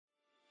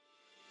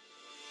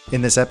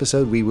In this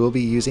episode, we will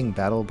be using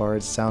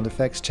BattleBard's sound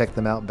effects. Check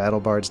them out,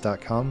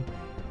 battlebards.com.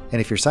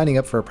 And if you're signing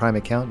up for a Prime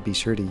account, be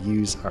sure to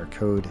use our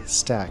code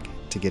STACK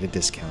to get a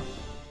discount.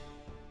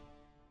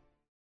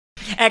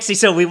 Actually,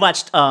 so we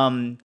watched,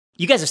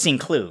 you guys have seen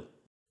Clue.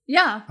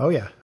 Yeah. Oh,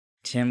 yeah.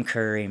 Tim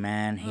Curry,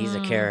 man, he's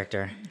a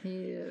character. He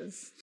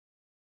is.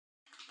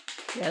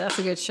 Yeah, that's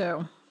a good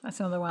show. That's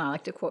another one I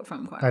like to quote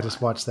from quite a I lot.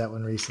 just watched that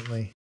one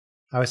recently.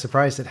 I was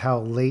surprised at how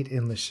late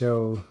in the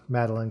show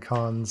Madeline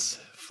Kahn's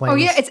flames. Oh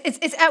yeah,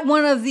 it's at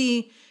one of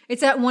the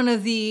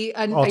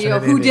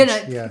Alternate who did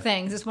endings, it yeah.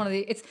 things.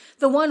 It's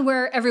the one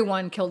where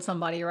everyone killed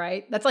somebody,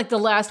 right? That's like the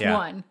last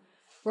one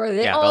where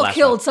they Yeah, the all last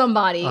killed one.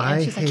 somebody. I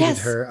And she's hated like,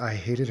 yes, her. I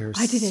hated her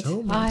I did it.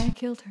 so much. I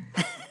killed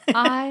her.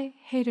 I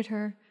hated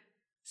her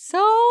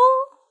so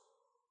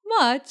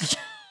much.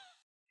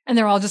 And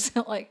they're all just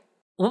like.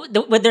 Well,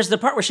 there's the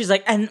part where she's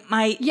like, and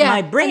my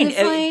brain, and the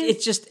flames,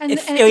 it's just, and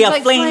it's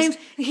like flames.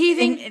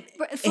 heaving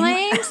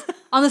flames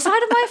on the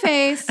side of my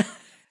face,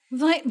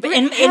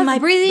 in my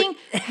breathing,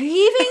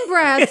 heaving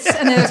breaths,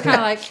 and then it's kind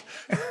of like,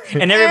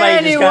 And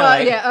everybody just kind of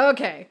like, yeah,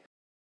 okay.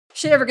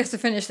 She never gets to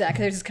finish that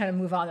because they just kind of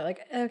move on. They're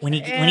like, okay. when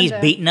he's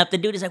beating up the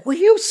dude, he's like, will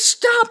you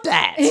stop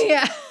that?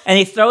 Yeah. And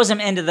he throws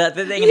him into the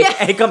thing,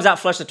 and he comes out,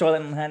 flush the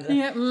toilet, and hands it.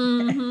 Yeah.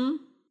 Mm-hmm.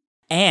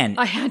 And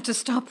I had to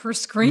stop her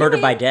screaming. Murder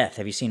by Death.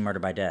 Have you seen Murder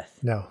by Death?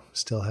 No,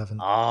 still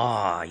haven't.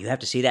 Oh, you have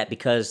to see that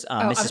because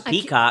Mrs. I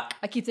keep- Peacock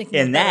I keep thinking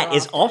in they're that better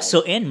is off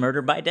also dead. in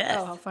Murder by Death.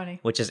 Oh, how funny.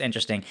 Which is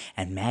interesting.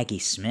 And Maggie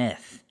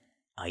Smith,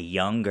 a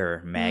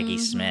younger Maggie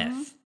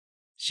Smith.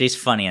 She's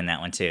funny in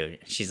that one too.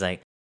 She's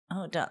like,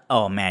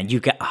 oh man, you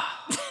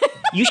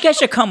guys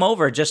should come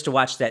over just to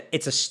watch that.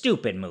 It's a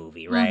stupid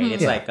movie, right?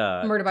 It's like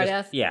Murder by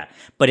Death. Yeah,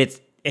 but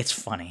it's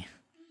funny,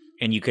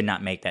 and you could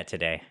not make that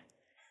today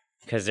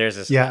because there's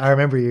this Yeah, I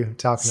remember you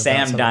talking about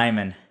Sam something.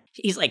 Diamond.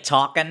 He's like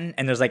talking,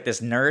 and there's like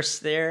this nurse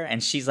there,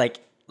 and she's like,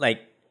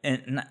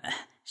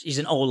 she's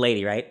an old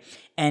lady, right?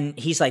 And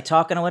he's like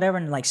talking or whatever,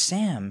 and like,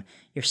 Sam,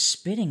 you're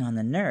spitting on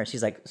the nurse.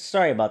 He's like,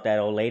 sorry about that,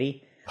 old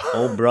lady.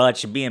 Old broad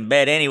should be in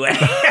bed anyway.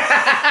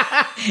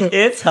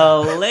 It's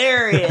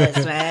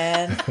hilarious,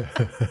 man.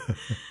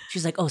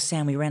 She's like, oh,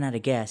 Sam, we ran out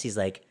of gas. He's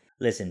like,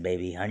 listen,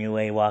 baby, on your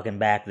way walking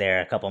back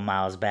there a couple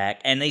miles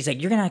back. And he's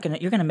like, you're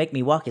gonna make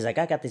me walk. He's like,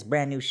 I got these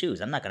brand new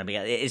shoes. I'm not gonna be.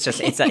 It's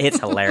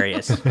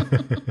hilarious.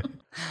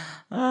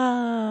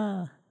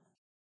 Are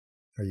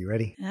you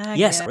ready?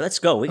 Yes, let's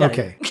go. We got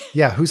Okay.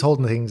 Yeah, who's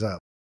holding things up?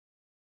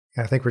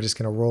 I think we're just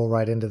going to roll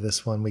right into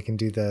this one. We can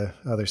do the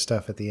other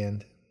stuff at the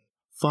end.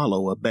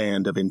 Follow a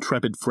band of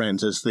intrepid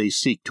friends as they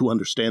seek to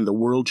understand the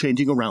world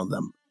changing around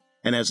them,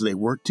 and as they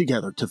work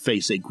together to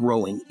face a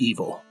growing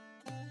evil.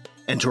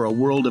 Enter a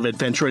world of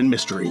adventure and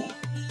mystery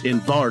in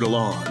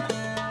Vardalon.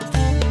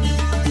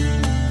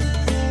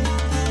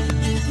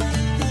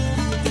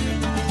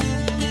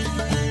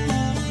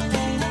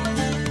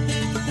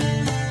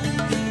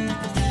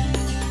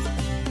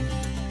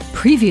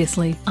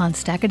 Previously on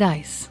Stack of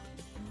Dice.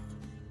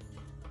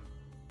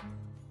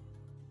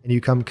 And you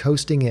come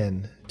coasting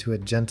in to a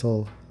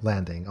gentle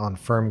landing on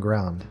firm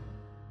ground.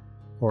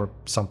 Or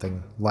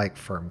something like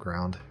firm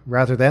ground.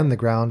 Rather than the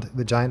ground,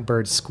 the giant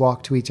birds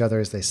squawk to each other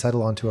as they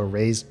settle onto a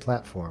raised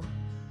platform.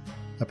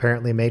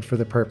 Apparently made for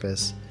the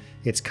purpose,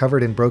 it's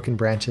covered in broken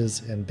branches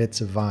and bits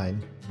of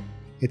vine.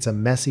 It's a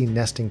messy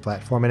nesting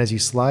platform, and as you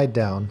slide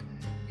down,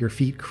 your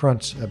feet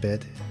crunch a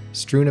bit.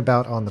 Strewn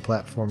about on the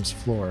platform's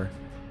floor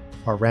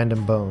are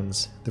random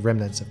bones, the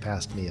remnants of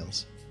past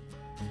meals.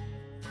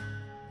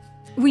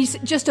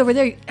 Just over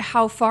there,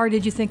 how far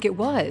did you think it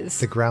was?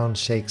 The ground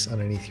shakes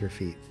underneath your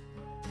feet.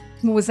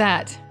 What was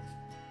that?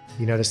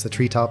 You notice the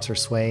treetops are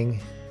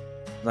swaying,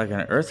 like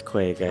an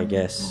earthquake, I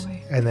guess.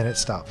 Boy. and then it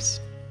stops.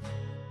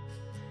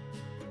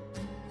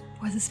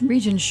 Well, this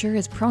region sure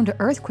is prone to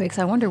earthquakes.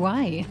 I wonder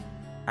why.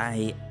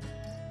 I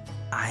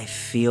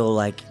feel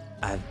like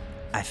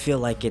I feel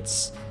like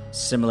it's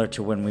similar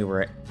to when we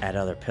were at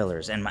Other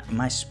Pillars, and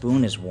my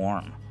spoon is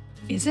warm.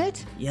 Is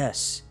it?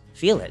 Yes,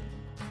 feel it.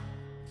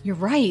 You're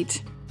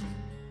right.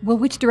 Well,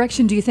 which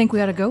direction do you think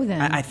we ought to go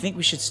then? I think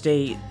we should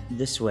stay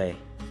this way.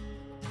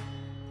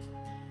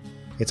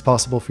 It's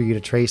possible for you to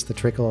trace the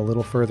trickle a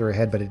little further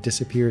ahead, but it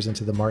disappears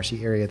into the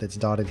marshy area that's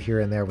dotted here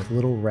and there with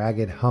little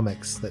ragged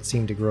hummocks that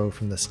seem to grow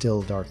from the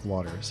still, dark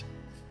waters.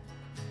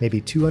 Maybe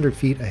 200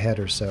 feet ahead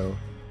or so,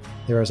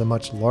 there is a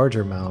much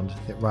larger mound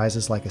that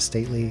rises like a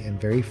stately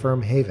and very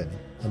firm haven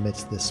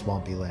amidst this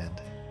swampy land.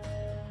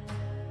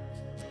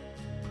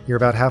 You're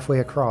about halfway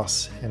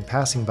across and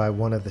passing by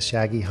one of the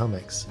shaggy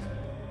hummocks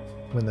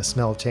when the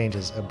smell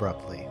changes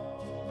abruptly.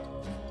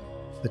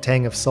 The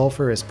tang of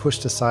sulfur is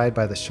pushed aside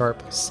by the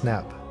sharp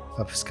snap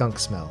of skunk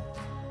smell,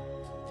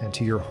 and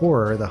to your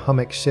horror, the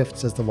hummock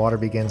shifts as the water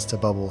begins to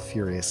bubble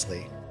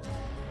furiously.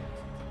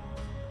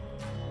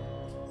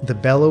 The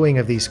bellowing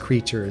of these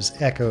creatures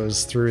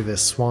echoes through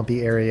this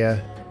swampy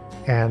area,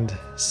 and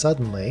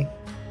suddenly,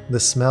 the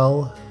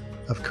smell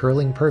of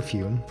curling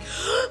perfume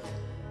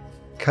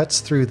cuts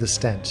through the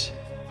stench.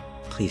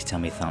 Please tell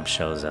me Thump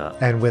shows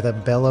up. And with a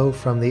bellow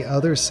from the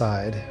other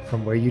side,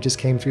 from where you just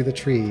came through the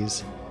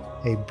trees,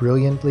 a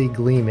brilliantly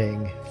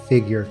gleaming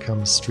figure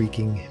comes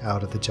streaking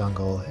out of the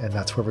jungle, and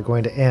that's where we're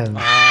going to end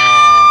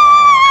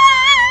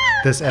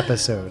this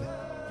episode.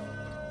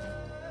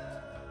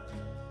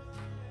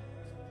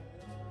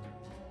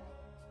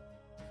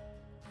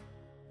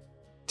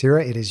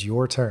 Tira, it is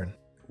your turn.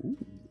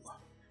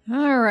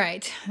 All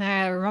right.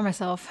 I remind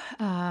myself.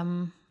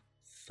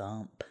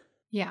 Thump.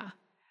 Yeah.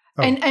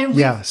 Oh, And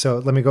yeah, so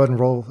let me go ahead and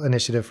roll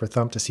initiative for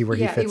Thump to see where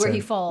he fits where in.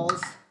 he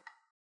falls.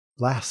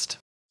 Last.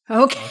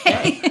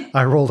 Okay.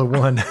 I rolled a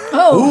 1.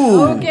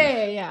 Oh,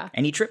 okay, yeah.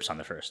 And he trips on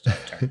the first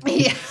turn.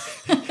 Yeah.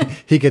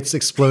 He gets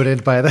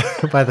exploded by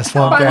the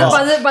swamp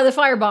gas. by the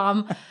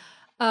firebomb.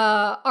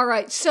 All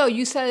right. So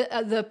you said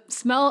the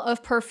smell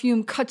of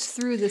perfume cuts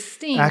through the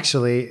steam.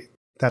 Actually,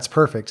 that's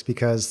perfect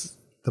because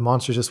the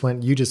monster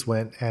you just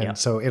went, and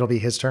so it'll be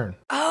his turn.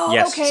 Oh,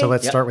 Yes. okay. So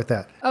let's start with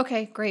that.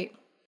 Okay, great.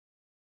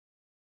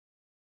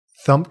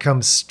 Thump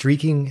comes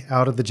streaking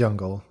out of the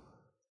jungle,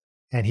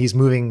 and he's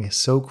moving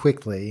so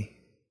quickly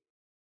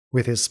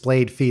with his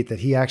splayed feet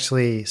that he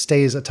actually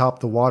stays atop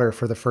the water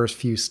for the first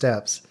few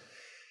steps.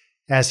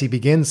 As he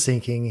begins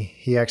sinking,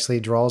 he actually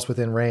draws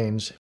within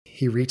range.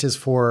 He reaches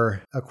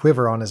for a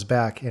quiver on his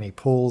back, and he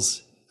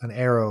pulls an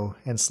arrow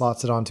and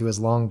slots it onto his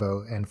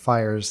longbow and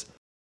fires.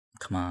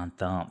 Come on,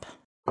 Thump.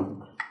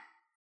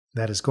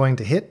 That is going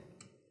to hit.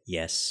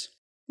 Yes.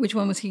 Which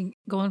one was he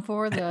going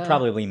for? The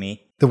Probably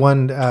me. The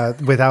one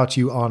without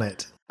you on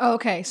it. Oh,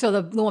 okay,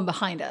 so the one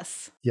behind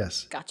us.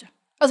 Yes. Gotcha.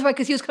 Oh, that's right,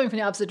 because he was coming from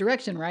the opposite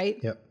direction, right?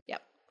 Yep.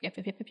 Yep.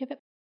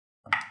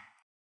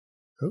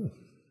 Oh,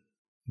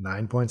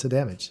 9 points of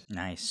damage.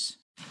 Nice.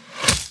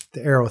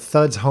 The arrow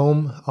thuds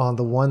home on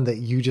the one that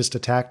you just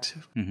attacked.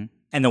 Mm-hmm.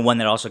 And the one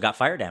that also got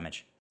fire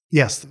damage.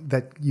 Yes,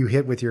 that you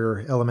hit with your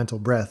elemental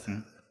breath,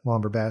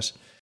 Womberbash.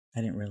 I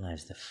didn't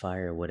realize the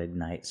fire would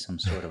ignite some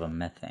sort of a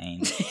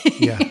methane.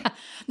 Yeah.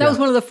 That was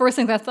one of the first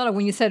things I thought of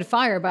when you said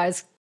fire, but I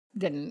just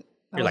didn't.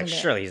 You're like,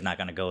 surely he's not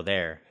going to go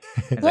there.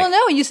 Well,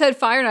 no, you said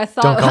fire, and I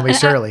thought. Don't call me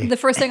Shirley. The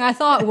first thing I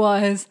thought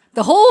was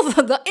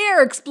the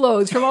air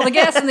explodes from all the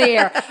gas in the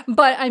air.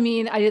 But I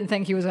mean, I didn't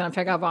think he was going to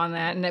pick up on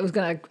that, and it was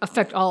going to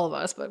affect all of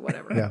us. But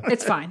whatever, Yeah.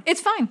 It's fine.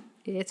 It's fine.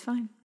 It's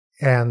fine.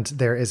 And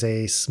there is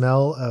a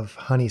smell of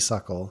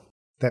honeysuckle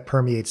that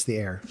permeates the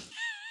air.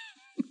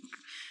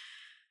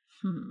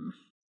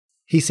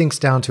 He sinks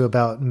down to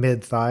about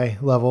mid-thigh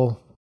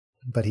level,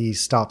 but he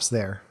stops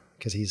there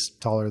because he's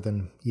taller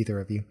than either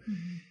of you.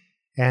 Mm-hmm.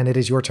 And it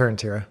is your turn,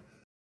 Tira.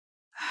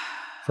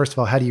 First of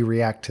all, how do you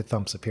react to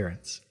Thump's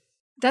appearance?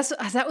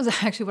 That was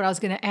actually what I was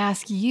going to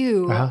ask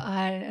you. Uh-huh.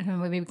 I don't know,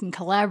 maybe we can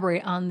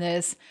collaborate on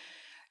this.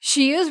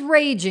 She is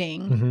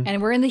raging,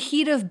 and we're in the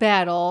heat of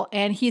battle,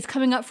 and he's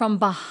coming up from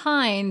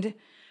behind.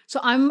 So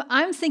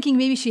I'm thinking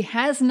maybe she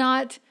has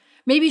not.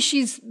 Maybe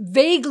she's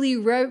vaguely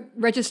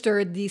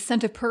registered the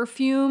scent of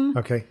perfume.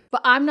 Okay. But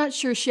I'm not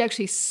sure she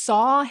actually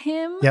saw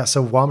him. Yeah,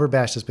 so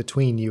Womberbash is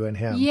between you and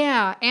him.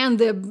 Yeah, and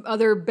the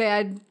other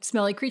bad,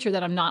 smelly creature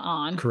that I'm not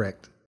on.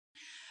 Correct.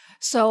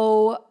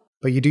 So.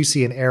 But you do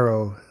see an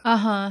arrow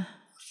Uh-huh.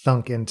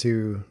 thunk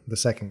into the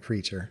second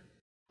creature.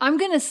 I'm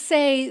going to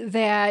say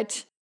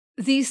that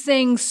these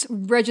things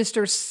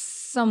register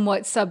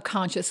somewhat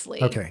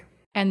subconsciously. Okay.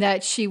 And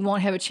that she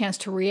won't have a chance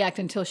to react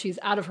until she's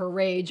out of her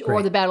rage or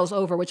Great. the battle's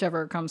over,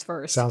 whichever comes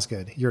first. Sounds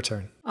good. Your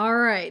turn. All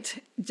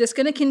right. Just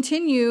going to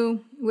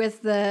continue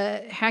with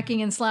the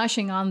hacking and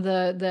slashing on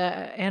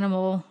the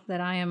animal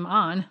that I am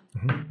on.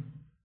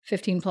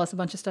 15 plus a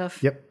bunch of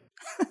stuff. Yep.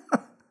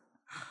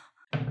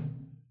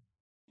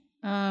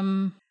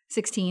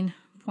 16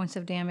 points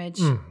of damage.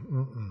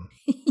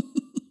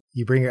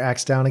 You bring your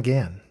axe down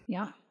again.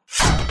 Yeah.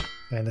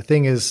 And the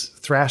thing is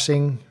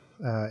thrashing.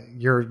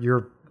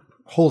 You're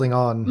holding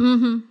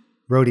on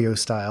rodeo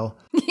style.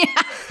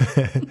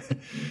 Yeah.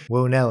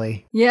 Whoa,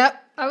 Nelly.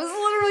 Yep. I was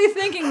literally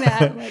thinking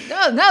that. Like,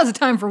 oh, now's the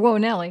time for Whoa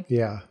Nelly.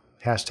 Yeah.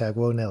 Hashtag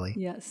Whoa, Nelly.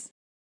 Yes.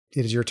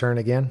 It is your turn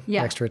again.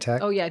 Yeah. Extra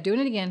attack. Oh, yeah. Doing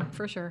it again,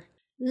 for sure.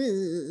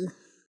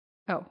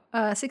 Oh,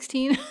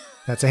 16.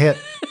 That's a hit.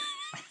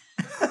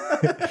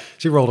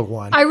 She rolled a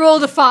 1. I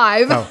rolled a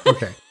 5. Oh,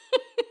 okay.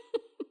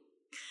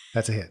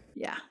 That's a hit.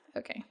 Yeah.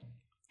 Okay.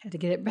 Had to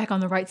get it back on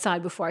the right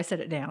side before I set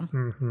it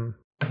down.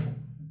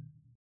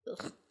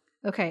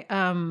 Okay.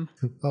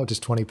 Oh,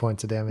 just 20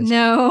 points of damage.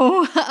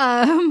 No.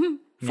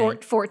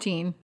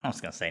 14. I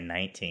was going to say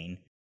 19.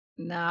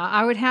 No,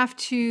 I would have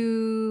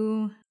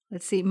to.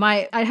 Let's see.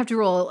 I'd have to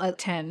roll a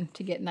 10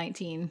 to get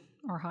 19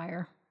 or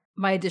higher.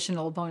 My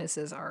additional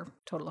bonuses are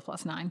total of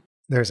 +9.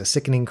 There's a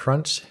sickening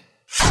crunch,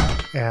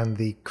 and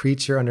the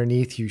creature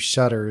underneath you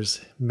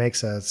shudders,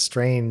 makes a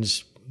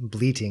strange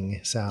bleating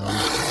sound,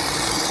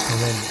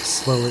 and then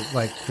slowly,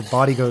 like the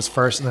body goes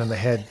first, and then the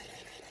head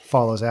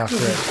follows after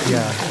it.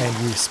 Yeah,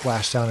 and you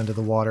splash down into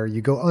the water.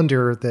 You go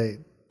under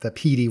the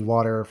peaty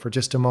water for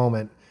just a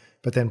moment,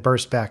 but then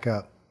burst back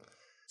up.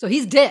 So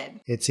he's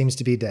dead. It seems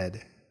to be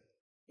dead.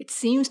 It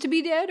seems to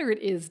be dead, or it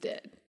is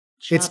dead.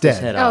 It's Chop his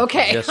dead. head Oh, off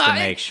okay. Just to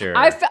make sure.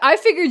 I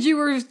figured you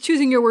were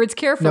choosing your words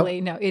carefully.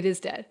 Nope. No, it is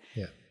dead.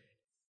 Yeah.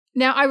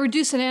 Now, I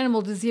reduce an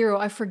animal to 0.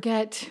 I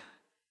forget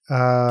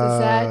Does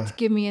that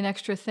give me an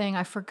extra thing?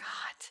 I forgot.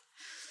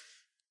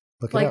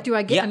 Look it Like, up. do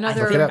I get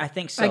another? Look it up. I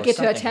think so. I get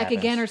to Something attack happens.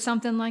 again or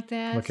something like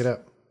that? Look it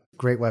up.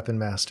 Great Weapon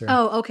Master.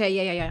 Oh, okay.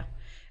 Yeah.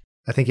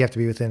 I think you have to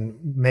be within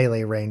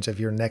melee range of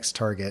your next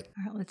target.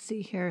 All right, let's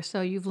see here.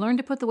 So you've learned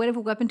to put the weight of a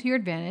weapon to your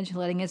advantage,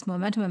 letting its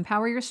momentum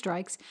empower your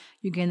strikes.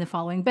 You gain the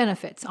following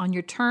benefits. On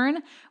your turn,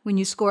 when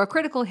you score a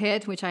critical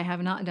hit, which I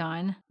have not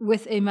done,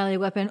 with a melee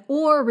weapon,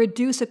 or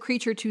reduce a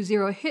creature to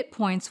 0 hit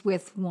points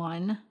with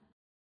 1,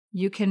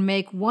 you can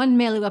make 1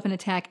 melee weapon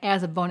attack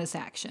as a bonus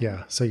action.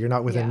 Yeah, so you're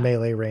not within Yeah.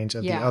 melee range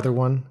of the Yeah. other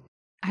one.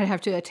 I'd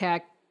have to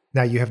attack.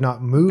 Now, you have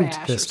not moved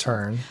Bash this or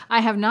turn,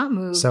 I have not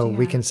moved. so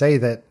we yeah. can say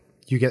that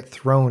you get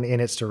thrown in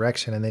its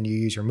direction and then you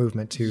use your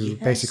movement to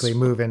basically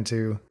move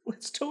into...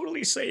 Let's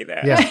totally say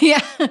that.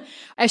 Yeah. Yeah.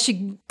 As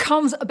she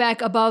comes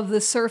back above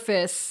the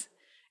surface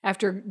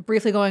after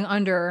briefly going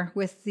under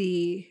with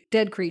the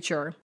dead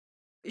creature,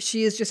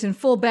 she is just in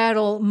full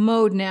battle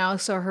mode now,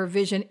 so her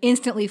vision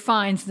instantly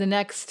finds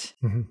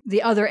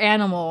the other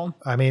animal.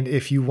 I mean,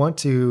 if you want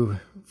to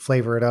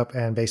flavor it up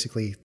and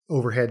basically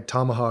overhead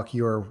tomahawk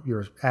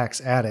your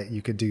axe at it,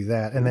 you could do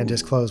that and then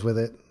just close with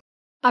it.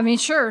 I mean,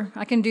 sure,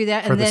 I can do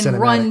that For and the then cinematic.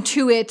 run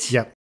to it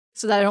Yep.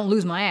 so that I don't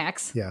lose my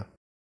axe. Yeah.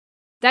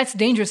 That's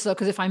dangerous, though,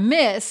 because if I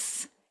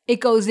miss,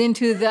 it goes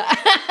into the...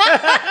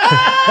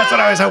 That's what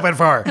I was hoping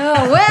for.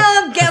 Oh,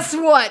 well, guess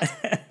what?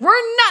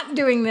 We're not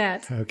doing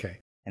that. Okay.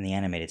 In the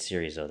animated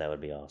series, though, that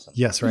would be awesome.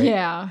 Yes, right?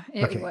 Yeah,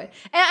 it Okay. would. And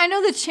I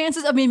know the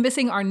chances of me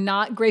missing are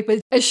not great,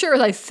 but as sure as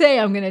I say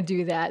I'm going to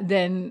do that,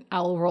 then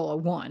I'll roll a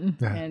 1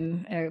 Yeah.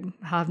 and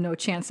have no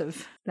chance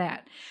of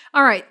that.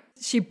 All right.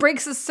 She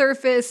breaks the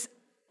surface,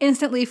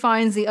 instantly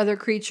finds the other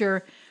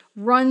creature,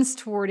 runs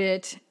toward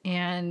it,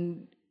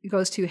 and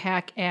goes to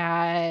hack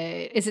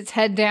at... Is its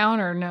head down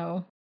or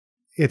no?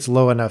 It's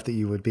low enough that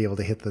you would be able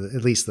to hit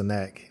at least the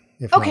neck.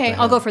 If not Okay, the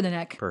I'll go head. for the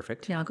neck.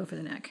 Perfect. Yeah, I'll go for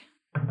the neck.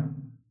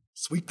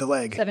 Sweep the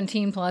leg.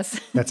 17 plus,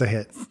 That's a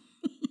hit.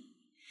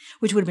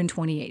 which would have been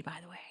 28, by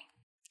the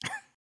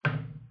way.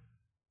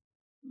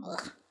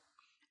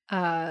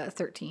 Ugh.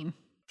 13.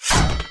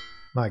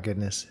 My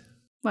goodness.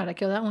 What, did I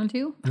kill that one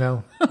too?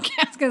 No. Okay,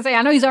 I was going to say,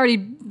 I know he's already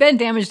been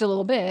damaged a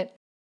little bit.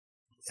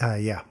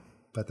 Yeah,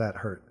 but that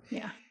hurt.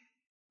 Yeah.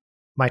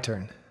 My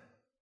turn.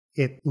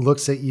 It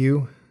looks at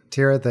you,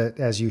 Tira, that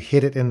as you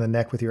hit it in the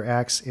neck with your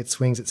axe, it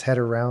swings its head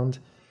around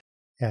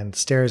and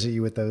stares at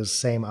you with those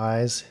same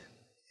eyes.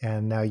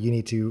 And now you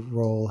need to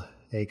roll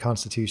a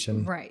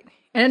constitution. Right.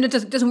 And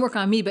it doesn't work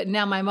on me, but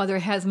now my mother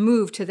has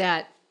moved to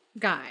that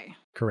guy.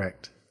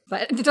 Correct.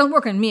 But it doesn't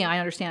work on me, I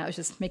understand. I was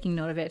just making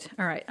note of it.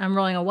 All right, I'm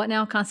rolling a what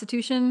now?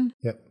 Constitution?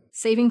 Yep.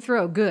 Saving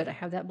throw. Good, I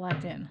have that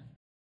blacked in.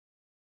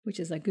 Which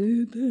is a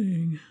good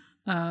thing.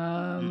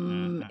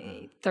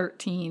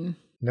 13.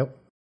 Nope.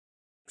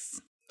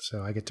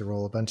 So I get to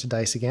roll a bunch of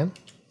dice again.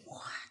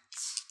 What?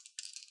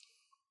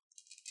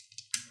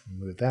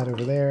 Move that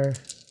over there.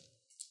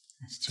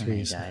 That's too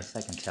many Jeez. dice.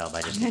 I can tell by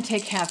I'm just... going to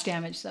take half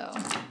damage, though.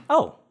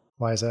 Oh.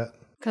 Why is that?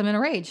 Because I'm in a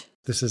rage.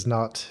 This is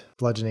not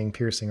bludgeoning,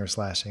 piercing, or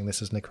slashing.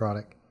 This is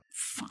necrotic.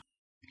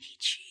 He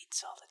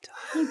cheats all the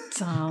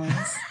time.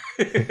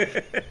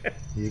 Don't.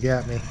 You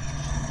got me.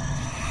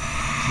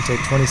 You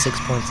take 26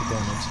 points of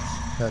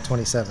damage.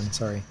 27,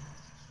 sorry.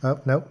 Oh,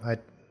 nope.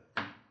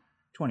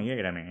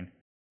 28, I mean.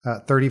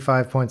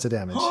 35 points of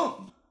damage.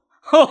 Oh,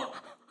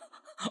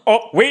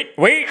 wait.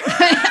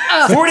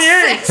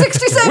 48.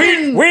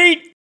 67!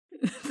 Wait.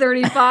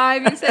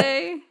 35, you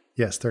say?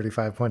 Yes,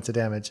 35 points of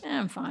damage.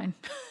 I'm fine.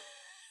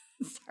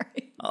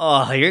 Sorry.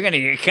 Oh, you're going to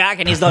get cock,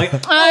 and he's like,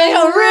 I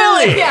know,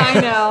 really? Yeah, I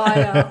know.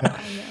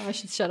 I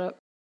should shut up.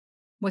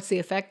 What's the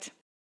effect?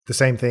 The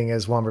same thing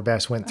as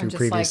Womberbash went I'm through just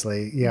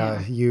previously. like,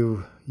 yeah,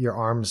 your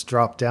arms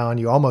drop down.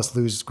 You almost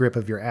lose grip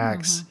of your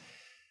axe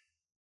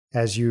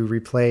as you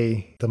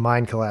replay the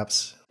mind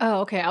collapse.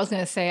 Oh, okay. I was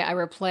going to say I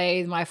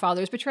replayed my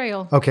father's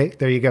betrayal. Okay,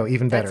 there you go.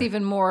 Even better. That's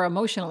even more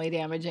emotionally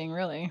damaging,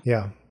 really.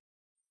 Yeah.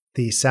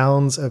 The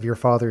sounds of your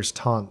father's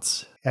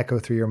taunts echo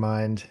through your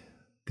mind.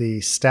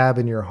 The stab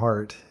in your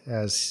heart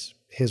as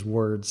his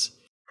words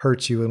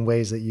hurt you in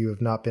ways that you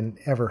have not been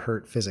ever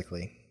hurt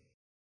physically.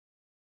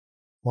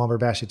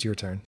 Womberbash, it's your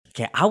turn.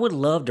 okay, I would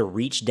love to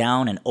reach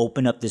down and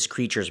open up this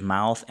creature's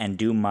mouth and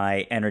do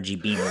my energy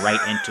beam right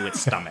into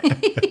its stomach.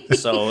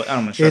 So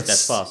I'm not sure if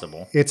that's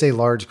possible. It's a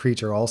large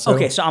creature also.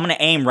 Okay, so I'm going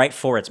to aim right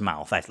for its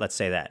mouth. Let's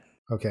say that.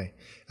 Okay.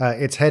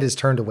 Its head is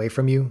turned away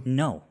from you,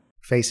 No.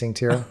 facing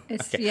Tira.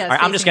 It's, Okay. yeah, All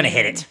right, I'm just going to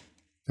facing hit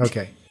me.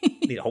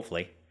 it. Okay.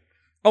 Hopefully.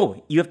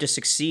 Oh, you have to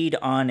succeed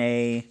on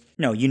a...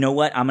 No, you know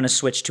what? I'm going to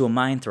switch to a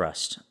mind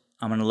thrust.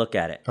 I'm going to look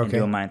at it and Okay.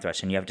 do a mind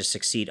thrust, and you have to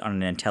succeed on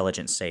an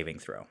intelligence saving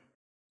throw.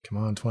 Come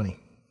on, 20.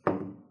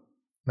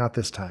 Not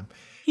this time.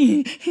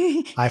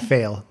 I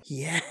fail.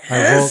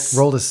 Yes. I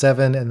rolled a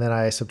 7, and then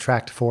I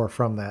subtract 4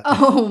 from that.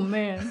 Oh,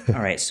 man.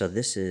 All right, so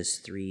this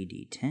is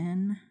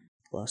 3d10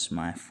 plus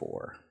my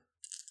 4.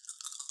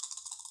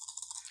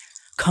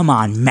 Come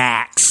on,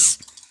 Max.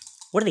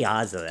 What are the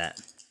odds of that?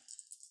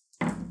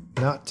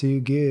 Not too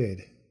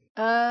good.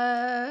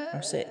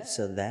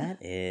 So that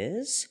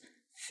is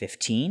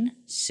 15,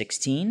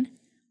 16,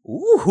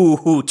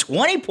 Ooh,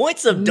 20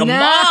 points of damage.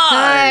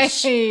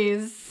 Nice.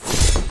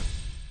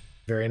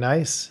 Very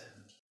nice.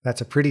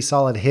 That's a pretty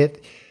solid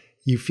hit.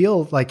 You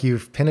feel like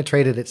you've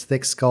penetrated its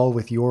thick skull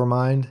with your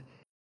mind.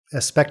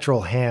 A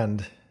spectral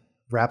hand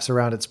wraps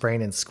around its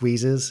brain and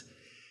squeezes,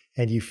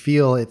 and you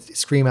feel it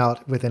scream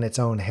out within its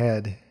own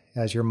head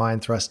as your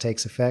mind thrust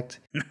takes effect.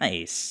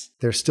 Nice.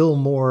 There's still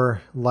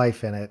more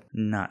life in it,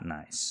 Not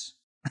nice.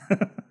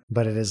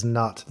 but it is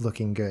not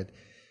looking good.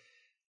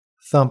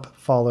 Thump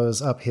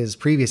follows up his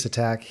previous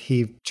attack.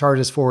 He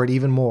charges forward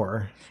even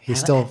more. He's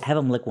still have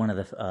him lick one of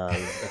the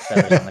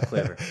feathers on the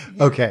quiver.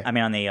 okay. I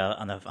mean, on the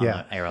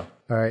arrow.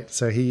 All right,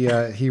 so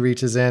he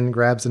reaches in,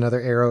 grabs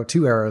another arrow,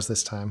 2 arrows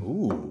this time.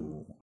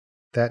 Ooh.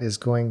 That is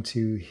going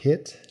to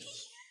hit.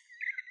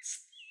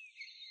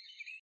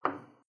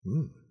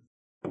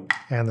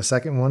 And the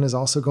second one is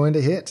also going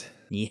to hit.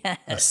 Yes.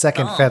 A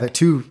second feather.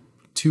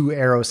 Two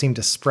arrows seem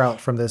to sprout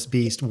from this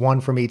beast,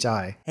 one from each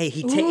eye. Hey,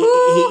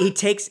 he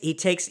takes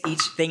each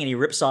thing and he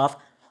rips off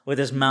with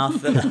his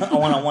mouth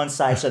on one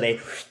side, so they.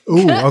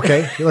 Ooh,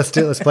 okay. Let's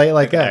play it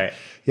like that. All right.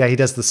 Yeah, he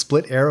does the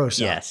split arrow shot.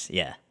 Yes,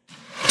 yeah.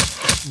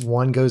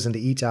 One goes into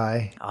each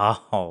eye.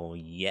 Oh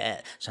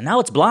yeah. So now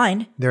it's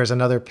blind. There's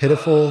another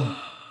pitiful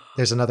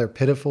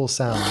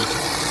sound.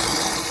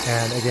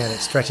 And again, it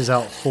stretches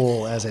out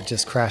full as it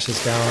just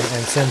crashes down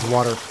and sends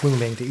water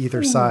pluming to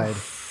either side.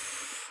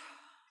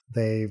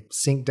 They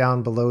sink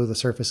down below the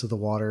surface of the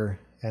water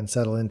and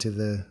settle into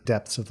the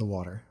depths of the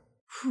water.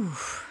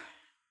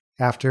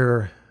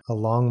 After a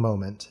long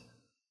moment,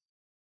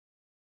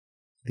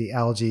 the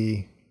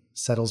algae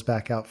settles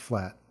back out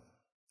flat,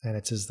 and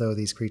it's as though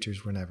these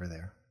creatures were never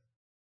there.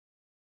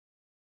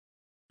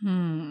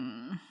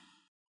 I'm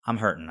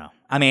hurting though.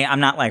 I mean, I'm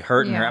not like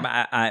hurting her.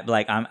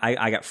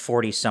 I got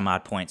 40 some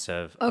odd points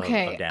of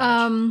damage.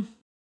 Am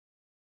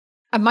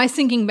I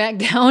sinking back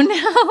down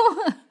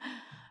now?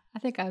 I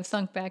think I've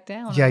sunk back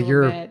down. Yeah, a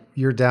little bit.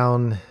 you're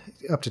down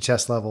up to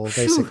chest level,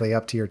 basically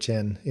up to your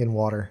chin in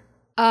water.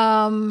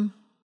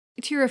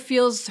 Tira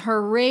feels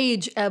her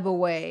rage ebb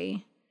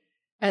away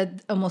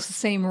at almost the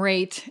same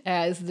rate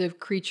as the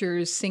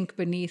creatures sink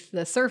beneath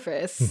the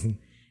surface.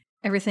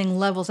 Everything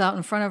levels out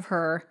in front of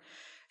her.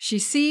 She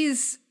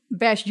sees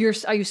Bash.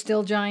 Are you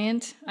still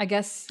giant? I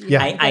guess.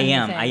 Yeah, I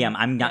am.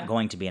 I'm not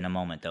going to be in a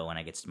moment though. When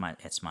it's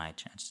my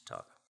chance to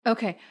talk.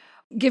 Okay.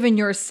 Given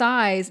your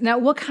size, now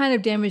what kind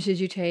of damage did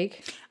you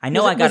take? I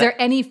know was there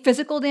any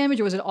physical damage,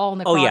 or was it all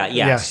necrotic? Oh yeah.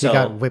 Yeah, So, he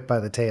got whipped by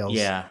the tails.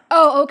 Yeah.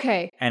 Oh,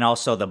 okay. And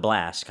also the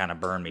blast kind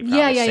of burned me.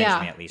 Probably singed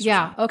me at least.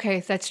 Yeah.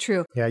 Okay, that's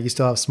true. Yeah, you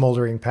still have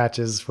smoldering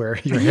patches where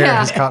your hair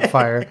has caught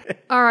fire.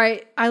 All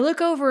right. I look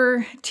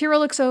over, Tira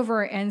looks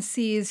over and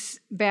sees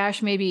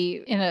Bash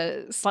maybe in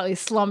a slightly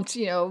slumped,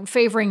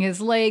 favoring his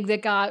leg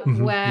that got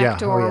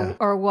whacked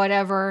or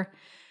whatever.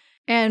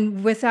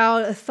 And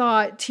without a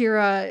thought,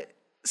 Tira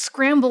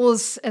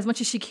scrambles as much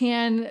as she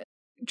can,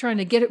 trying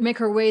to make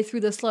her way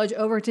through the sludge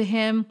over to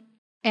him.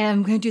 And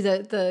I'm going to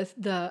do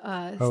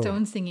the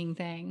stone singing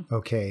thing.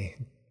 Okay.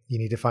 You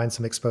need to find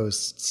some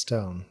exposed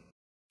stone.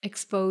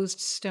 Exposed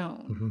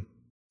stone.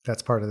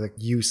 That's part of the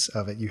use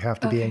of it. You have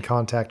to be in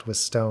contact with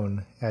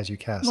stone as you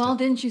cast Well, it.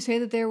 didn't you say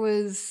that there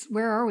was...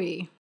 Where are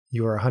we?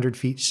 You are 100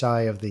 feet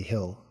shy of the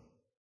hill,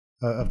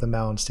 of the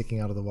mound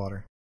sticking out of the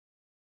water.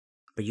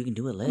 But you can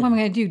do it later. What am I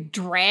going to do?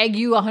 Drag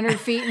you 100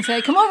 feet and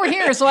say, come over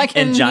here so I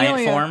can in giant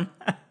heal you." form.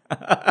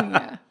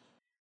 Yeah.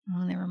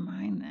 Oh, never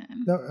mind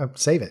then. No,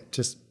 save it.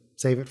 Just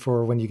save it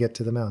for when you get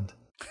to the mound.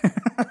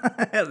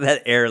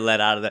 That air let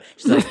out of the.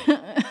 She's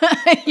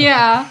like,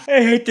 Yeah.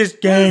 I hate this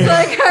game.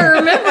 Like I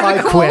remember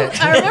I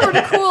quit. I remember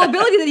the cool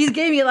ability that he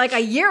gave me like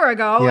a year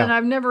ago, Yeah. and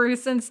I've never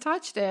since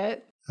touched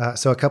it.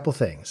 So a couple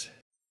things.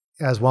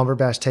 As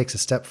Womberbash takes a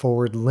step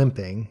forward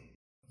limping,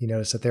 you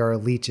notice that there are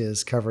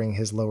leeches covering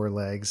his lower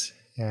legs,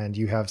 and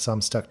you have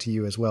some stuck to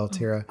you as well,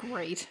 Tira.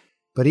 Great.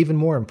 But even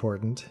more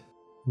important,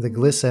 the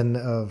glisten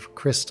of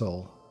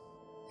crystal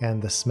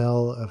and the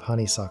smell of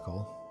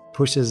honeysuckle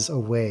pushes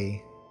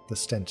away the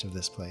stench of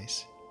this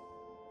place.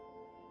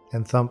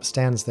 And Thump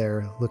stands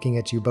there looking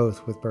at you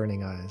both with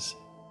burning eyes.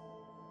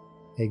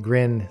 A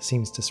grin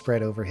seems to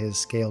spread over his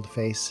scaled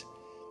face,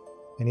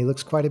 and he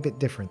looks quite a bit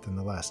different than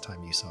the last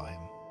time you saw him.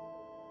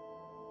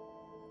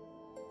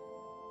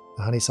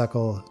 The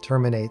honeysuckle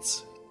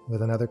terminates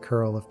with another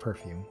curl of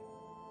perfume,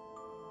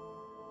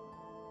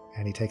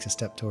 and he takes a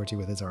step towards you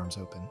with his arms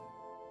open.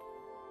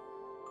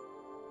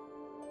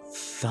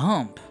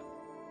 Thump.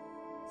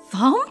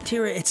 Thump?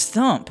 Tira, it's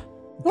Thump.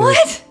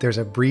 What? There's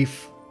a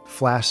brief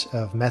flash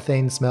of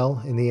methane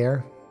smell in the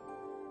air,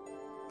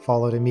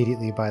 followed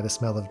immediately by the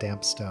smell of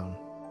damp stone.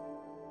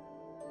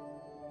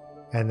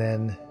 And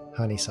then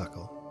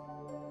honeysuckle.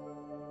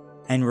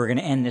 And we're going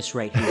to end this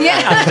right here.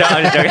 Yeah.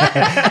 I'm just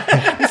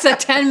joking. It's a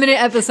 10-minute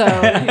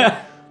episode.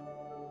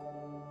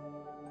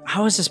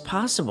 How is this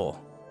possible?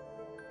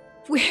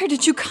 Where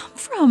did you come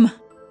from?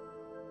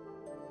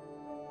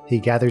 He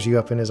gathers you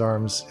up in his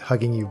arms,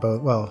 hugging you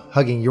both, well,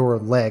 hugging your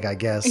leg, I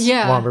guess,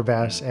 Yeah.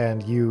 Womberbash,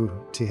 and you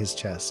to his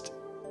chest.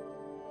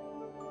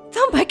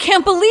 Thump, I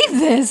can't believe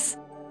this.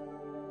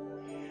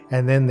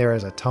 And then there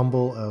is a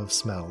tumble of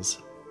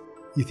smells.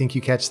 You think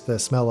you catch the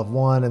smell of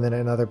one and then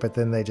another, but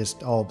then they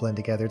just all blend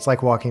together. It's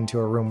like walking into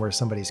a room where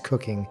somebody's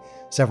cooking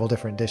several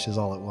different dishes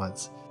all at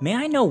once. May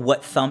I know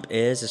what Thump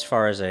is as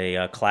far as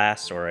a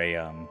class or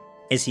a...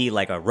 Is he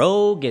like a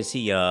rogue? Is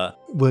he a...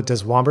 Well,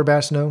 does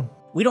Womberbash know?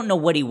 We don't know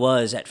what he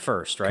was at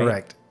first, right?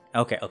 Correct.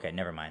 Okay,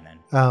 never mind then.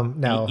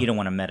 Now, You don't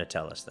want to meta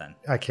tell us then.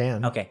 I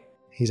can. Okay.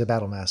 He's a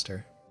battle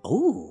master.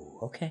 Ooh,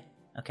 okay.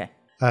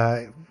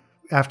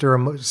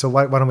 So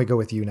why don't we go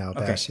with you now,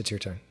 Bash? Okay. It's your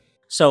turn.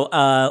 So,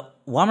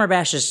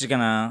 Womberbash is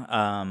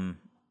gonna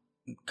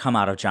come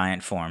out of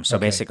giant form. So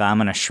Okay. basically, I'm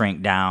gonna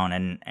shrink down,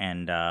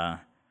 and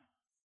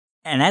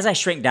as I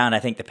shrink down, I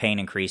think the pain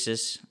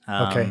increases.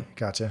 Okay,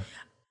 gotcha.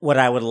 What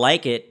I would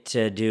like it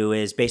to do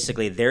is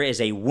basically there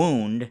is a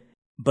wound,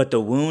 but the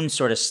wound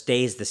sort of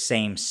stays the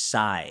same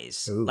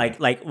size. Ooh.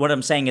 Like what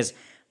I'm saying is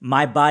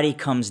my body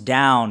comes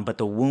down, but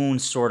the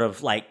wound sort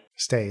of like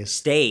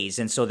Stays.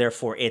 and so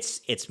therefore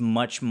it's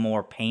much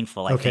more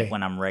painful, I think,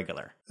 when I'm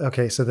regular.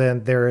 Okay, so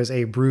then there is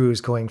a bruise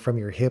going from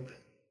your hip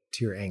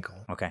to your ankle.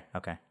 Okay.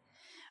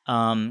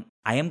 I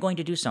am going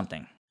to do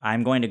something.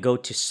 I'm going to go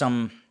to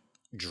some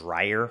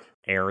drier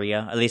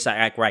area, at least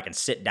where I can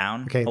sit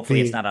down. Okay,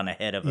 Hopefully it's not on the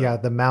head of a... Yeah,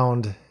 the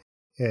mound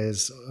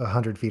is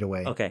 100 feet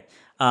away. Okay.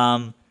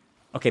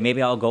 Okay,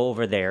 maybe I'll go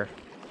over there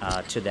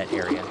to that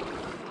area.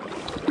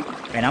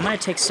 And I'm going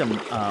to take some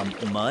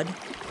mud,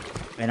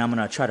 and I'm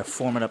going to try to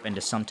form it up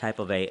into some type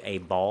of a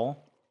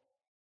ball.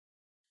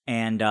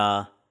 And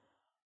I'm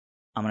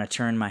going to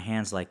turn my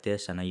hands like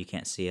this. I know you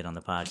can't see it on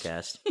the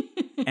podcast.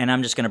 And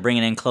I'm just going to bring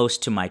it in close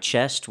to my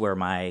chest where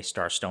my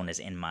Starstone is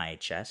in my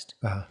chest.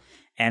 Uh-huh.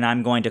 And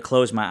I'm going to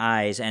close my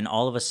eyes, and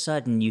all of a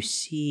sudden you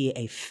see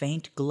a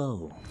faint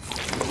glow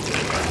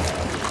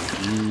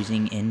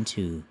fusing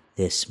into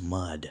this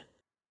mud.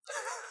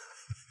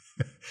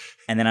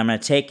 And then I'm going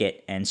to take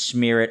it and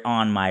smear it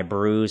on my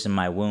bruise and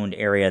my wound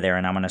area there,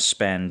 and I'm going to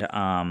spend,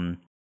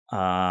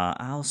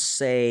 I'll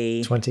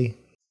say... 20?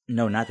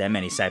 No, not that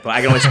many psi points.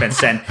 I can only spend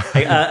 10.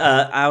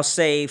 I'll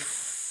say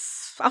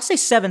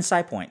 7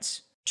 psi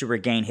points to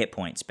regain hit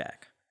points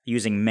back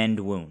using Mend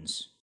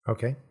Wounds.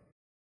 Okay.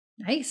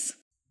 Nice.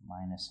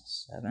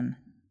 -7.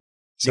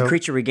 So, The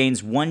creature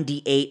regains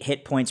 1d8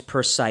 hit points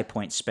per psi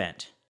point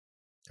spent.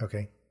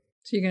 Okay.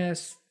 So you're going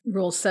to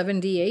roll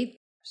 7d8?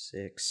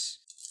 6,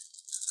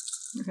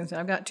 I was gonna say,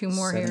 I've got 2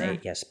 more 7, here. 8.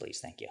 Yes, please.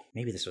 Thank you.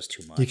 Maybe this was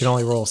too much. You can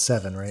only roll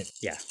 7, right?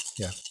 Yeah.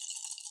 Yeah.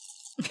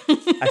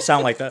 I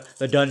sound like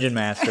the dungeon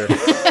master.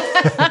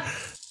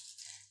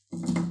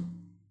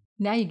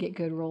 Now you get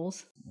good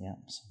rolls. Yeah.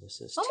 So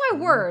this is... Oh, my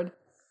word.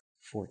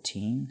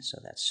 14. So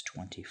that's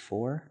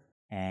 24.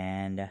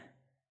 And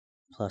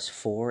plus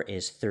 4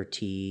 is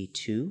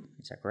 32.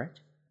 Is that correct?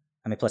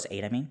 I mean, plus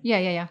 8, I mean.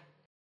 Yeah.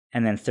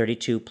 And then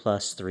 32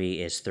 plus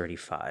 3 is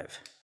 35.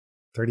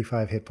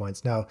 35 hit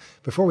points. Now,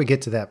 before we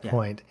get to that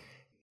point,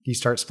 you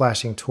start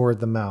splashing toward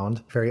the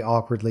mound very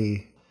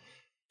awkwardly.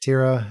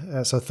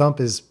 Tira, so Thump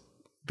is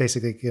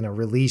basically going to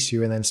release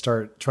you and then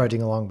start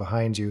trudging along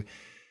behind you.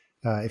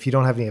 If you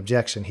don't have any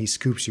objection, he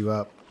scoops you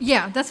up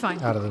Yeah, that's fine.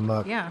 out of the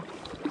muck. Yeah.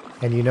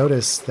 And you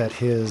notice that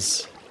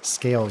his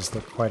scales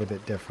look quite a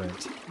bit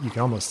different. You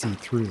can almost see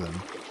through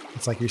them.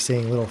 It's like you're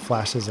seeing little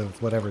flashes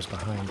of whatever's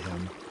behind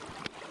him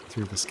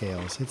through the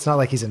scales. It's not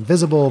like he's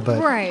invisible,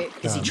 but Right.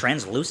 Is he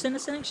translucent,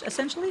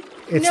 essentially?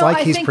 it's No, like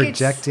I he's think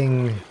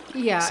projecting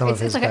Yeah, some of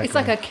it's his like it's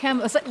like a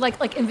background. it's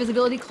like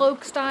invisibility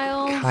cloak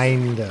style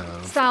Kind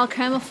of. style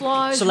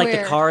camouflage. So like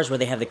where, the cars where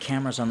they have the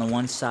cameras on the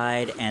one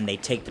side and they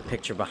take the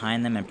picture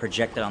behind them and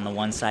project it on the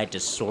one side to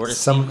sort of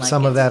seem like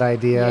Some of it's- that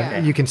idea. Yeah.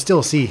 You can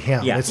still see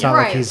him. Yeah. It's not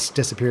Right. like he's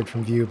disappeared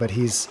from view, but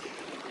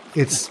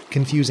it's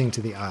confusing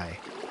to the eye.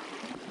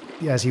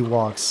 As he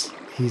walks,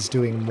 he's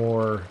doing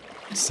more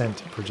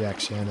scent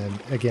projection, and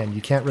again,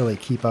 you can't really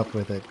keep up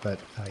with it, but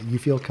you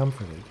feel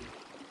comforted.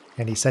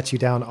 And he sets you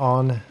down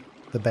on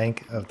the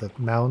bank of the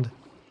mound,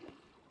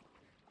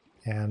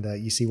 and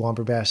you see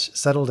Womberbash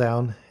settle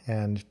down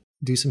and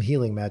do some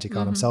healing magic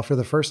on himself for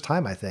the first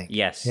time, I think.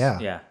 Yes. Yeah.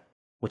 Yeah.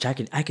 Which I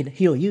could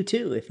heal you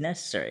too if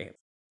necessary.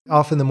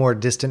 Off in the more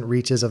distant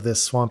reaches of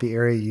this swampy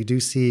area, you do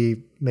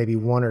see maybe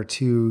 1 or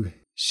 2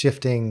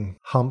 shifting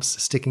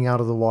humps sticking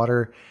out of the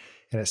water.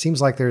 And it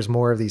seems like there's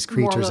more of these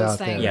More of creatures those out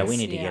there. things. Yeah, we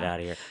need to Yeah. get out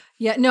of here.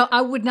 Yeah, no,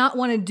 I would not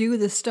want to do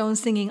the stone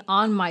singing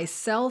on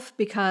myself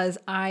because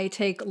I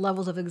take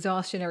levels of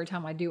exhaustion every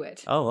time I do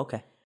it. Oh,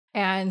 okay.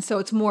 And so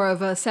it's more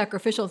of a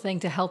sacrificial thing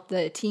to help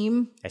the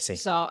team. I see.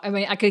 So, I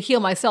mean, I could heal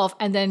myself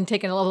and then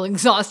take a level of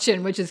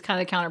exhaustion, which is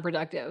kind of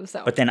counterproductive.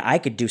 So, But then I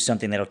could do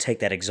something that'll take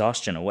that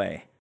exhaustion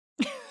away.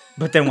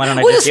 But then why don't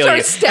I we'll just just heal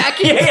start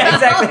you? stacking. Yeah,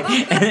 exactly.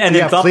 And then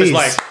Yeah, Thump is please.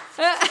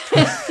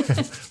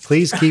 like,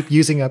 Please keep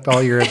using up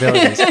all your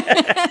abilities.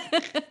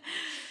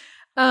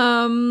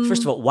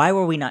 first of all, why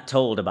were we not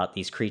told about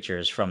these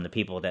creatures from the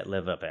people that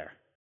live up there?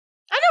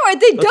 I right.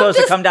 They Who told us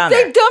to come down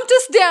there? They dumped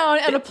us down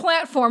at a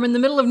platform in the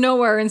middle of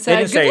nowhere and They said,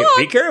 didn't "Good say, luck.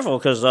 be careful,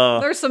 because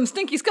There's some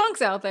stinky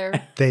skunks out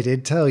there." They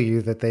did tell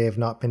you that they have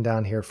not been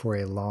down here for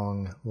a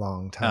long,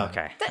 long time.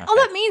 okay. All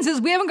that means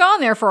is we haven't gone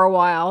there for a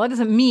while. That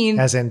doesn't mean.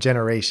 As in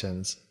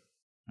generations.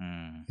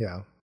 Mm.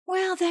 Yeah.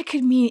 Well, that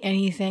could mean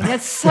anything.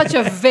 That's such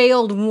a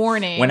veiled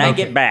warning. When I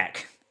get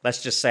back,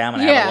 let's just say I'm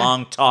going to have a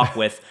long talk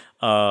with,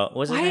 what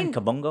was his Why name?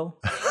 Kabongo?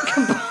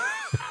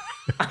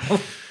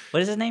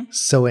 What is his name?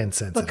 So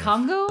insensitive.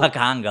 Bakongo?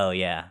 Pakongo,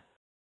 yeah.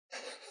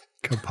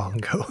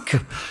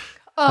 Kabongo.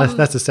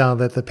 That's the sound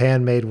that the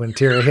pan made when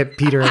Tira hit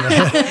Peter in the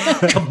head.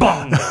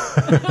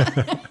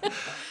 Kabongo!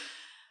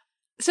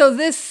 So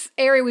this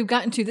area we've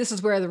gotten to, this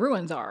is where the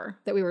ruins are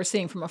that we were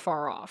seeing from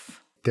afar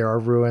off. There are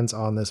ruins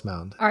on this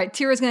mound. All right,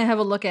 Tira's going to have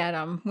a look at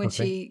them. When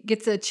Okay. she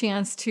gets a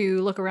chance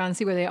to look around and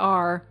see where they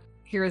are,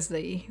 here's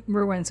the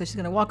ruins. So she's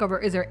going to walk over.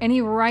 Is there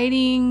any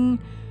writing,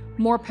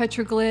 more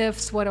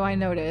petroglyphs? What do I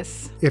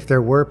notice? If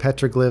there were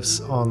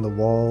petroglyphs on the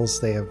walls,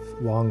 they have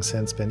long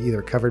since been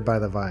either covered by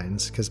the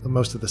vines, because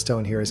most of the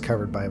stone here is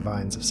covered by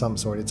vines of some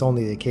sort. It's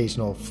only the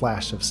occasional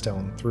flash of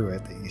stone through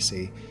it that you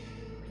see.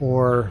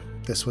 Or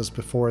this was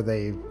before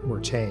they were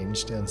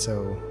changed, and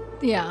so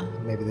Yeah.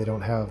 maybe they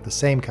don't have the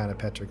same kind of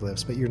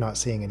petroglyphs, but you're not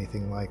seeing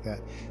anything like that.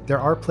 There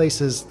are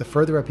places, the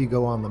further up you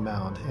go on the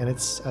mound, and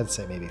it's, I'd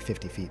say maybe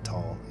 50 feet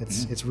tall.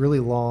 It's really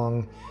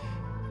long,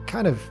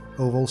 kind of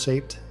oval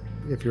shaped,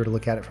 if you were to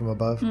look at it from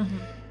above.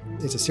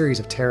 It's a series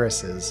of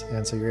terraces,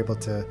 and so you're able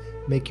to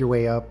make your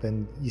way up,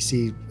 and you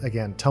see,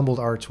 again, tumbled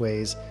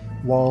archways,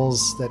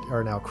 walls that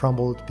are now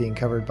crumbled, being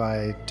covered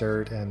by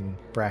dirt and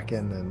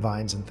bracken and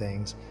vines and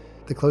things.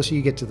 The closer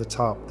you get to the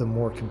top, the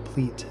more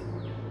complete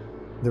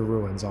the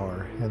ruins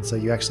are. And so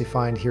you actually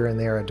find here and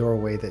there a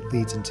doorway that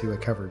leads into a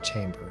covered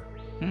chamber.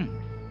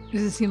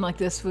 Does it seem like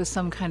this was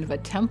some kind of a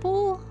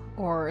temple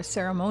or a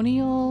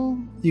ceremonial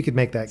You could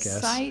make that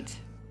guess. site?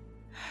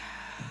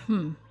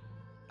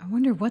 I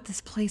wonder what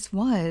this place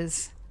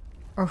was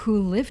or who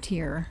lived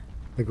here.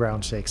 The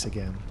ground shakes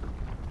again.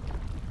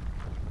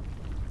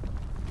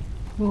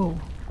 Whoa.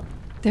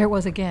 There it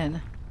was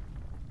again.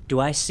 Do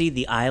I see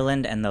the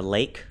island and the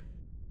lake?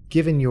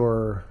 Given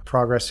your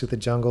progress through the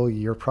jungle,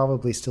 you're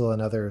probably still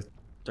another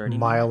 30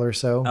 mile or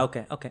so.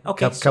 Okay.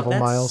 Couple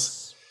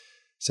miles.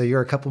 So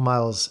you're a couple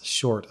miles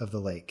short of the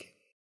lake.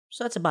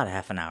 So that's about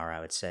half an hour,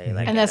 I would say.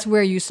 And that's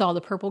where you saw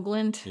the purple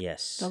glint?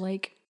 Yes. The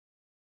lake?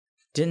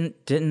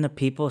 Didn't the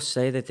people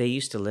say that they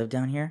used to live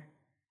down here?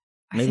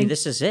 Maybe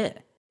this is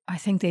it. I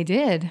think they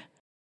did.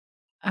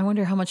 I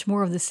wonder how much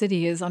more of the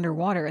city is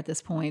underwater at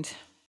this point.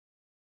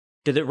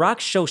 Do the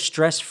rocks show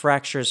stress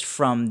fractures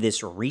from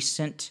this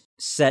recent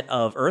set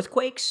of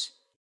earthquakes?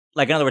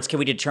 Like, in other words, can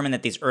we determine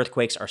that these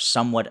earthquakes are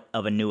somewhat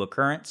of a new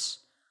occurrence?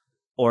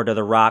 Or do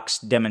the rocks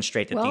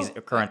demonstrate that these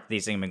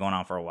things have been going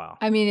on for a while?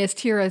 I mean, as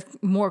Tira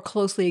more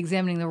closely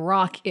examining the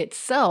rock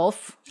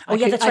itself.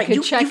 That's right.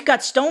 You've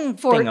got stone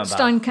for thing about.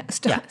 stone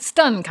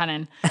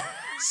cunning.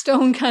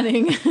 Stone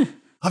cunning.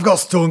 I've got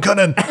stone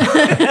cunning.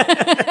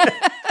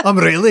 I'm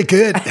really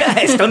good.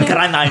 Stone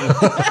cunning.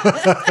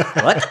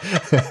 What?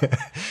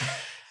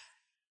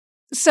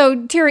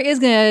 So Tira is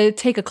going to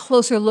take a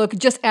closer look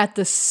just at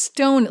the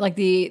stone, like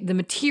the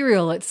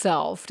material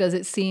itself. Does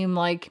it seem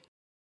like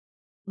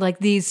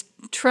these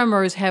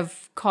tremors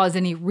have caused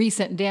any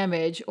recent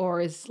damage, or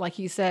is, like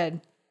you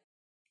said,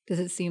 does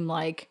it seem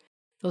like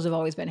those have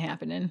always been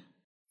happening?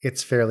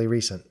 It's fairly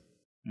recent.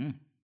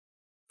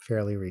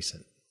 Fairly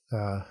recent.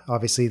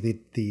 Obviously,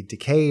 the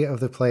decay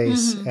of the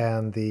place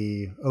and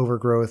the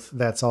overgrowth,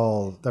 that's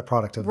all the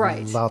product of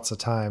lots of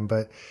time.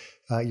 But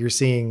you're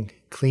seeing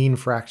clean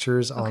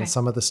fractures on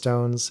some of the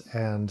stones,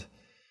 and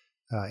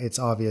it's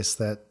obvious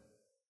that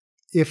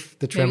if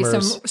the tremors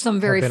maybe some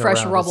very have been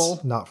fresh around, rubble,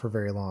 it's not for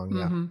very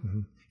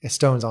long.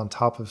 Stones on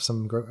top of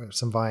some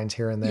vines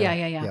here and there.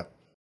 Yeah. Yep.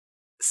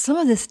 Some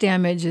of this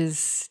damage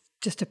is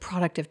just a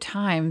product of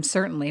time,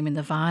 certainly. I mean,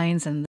 the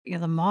vines and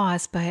the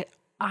moss, but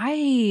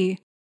I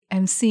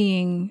am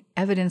seeing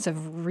evidence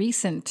of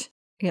recent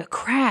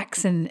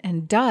cracks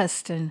and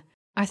dust, and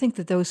I think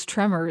that those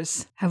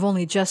tremors have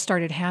only just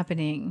started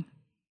happening.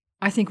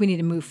 I think we need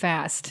to move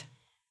fast.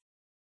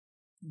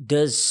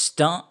 Does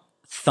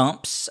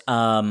Thump's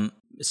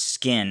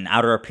skin,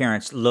 outer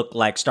appearance, look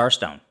like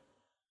Starstone?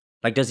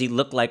 Like, does he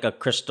look like a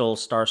crystal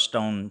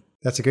Starstone?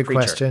 That's a good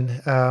creature?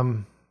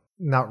 question.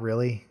 Not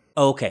really.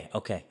 Okay.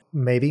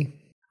 Maybe.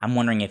 I'm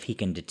wondering if he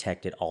can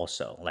detect it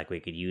also. Like, we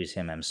could use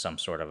him as some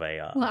sort of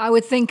a... Well, I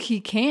would think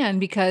he can,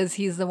 because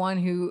he's the one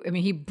who,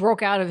 he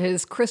broke out of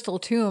his crystal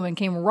tomb and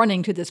came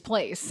running to this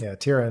place. Yeah,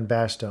 Tira and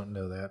Bash don't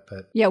know that,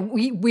 but... Yeah,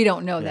 we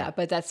don't know that,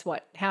 but that's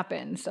what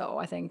happened. So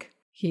I think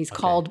he's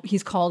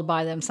called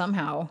by them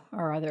somehow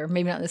or other.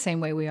 Maybe not in the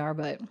same way we are,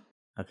 but...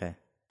 Okay.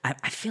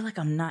 I feel like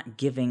I'm not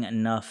giving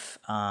enough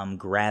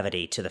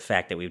gravity to the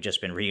fact that we've just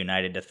been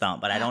reunited to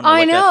Thump, but I don't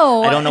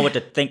know. I don't know what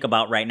to think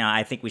about right now.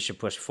 I think we should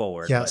push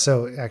forward. Yeah.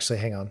 So actually,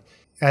 hang on.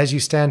 As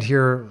you stand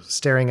here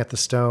staring at the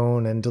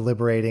stone and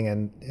deliberating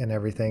and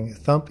everything,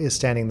 Thump is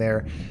standing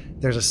there.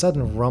 There's a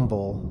sudden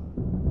rumble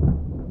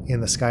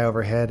in the sky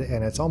overhead,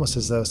 and it's almost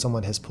as though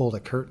someone has pulled a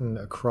curtain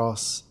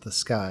across the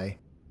sky.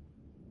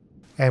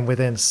 And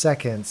within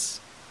seconds,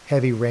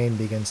 heavy rain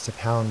begins to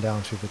pound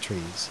down through the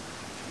trees.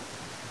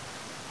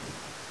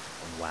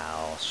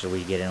 Wow. Should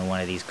we get in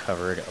one of these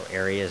covered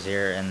areas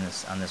here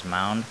on this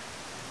mound?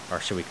 Or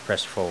should we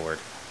press forward?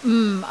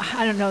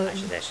 I don't know. I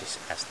should actually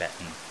ask that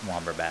in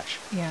Womberbash.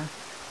 Yeah.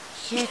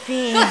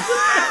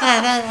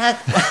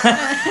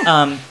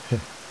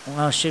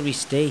 Well, should we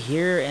stay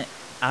here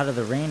out of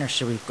the rain, or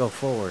should we go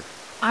forward?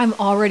 I'm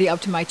already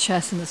up to my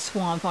chest in the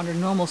swamp under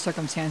normal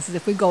circumstances.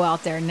 If we go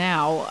out there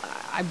now,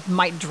 I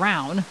might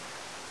drown.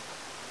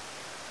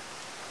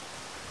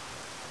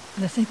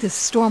 And I think this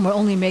storm will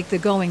only make the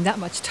going that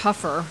much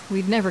tougher.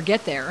 We'd never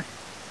get there.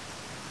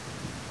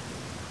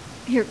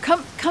 Here,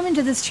 come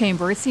into this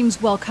chamber. It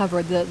seems well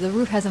covered. The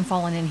roof hasn't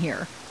fallen in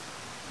here.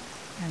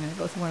 I'm going to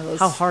go through one of those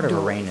How hard of a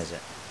doors. rain is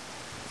it?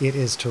 It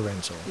is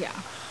torrential. Yeah.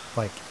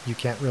 Like, you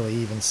can't really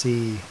even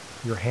see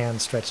your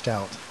hand stretched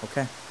out.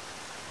 Okay.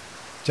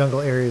 Jungle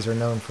areas are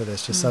known for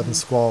this, just sudden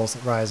squalls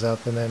that rise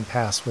up and then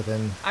pass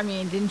within... I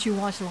mean, didn't you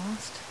watch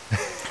Lost?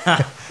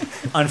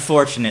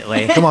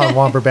 Unfortunately. Come on,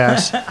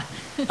 Womberbash.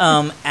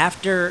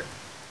 After...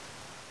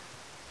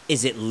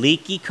 Is it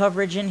leaky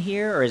coverage in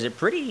here, or is it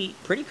pretty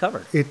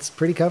covered? It's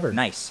pretty covered.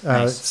 Nice.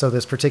 So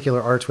this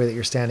particular archway that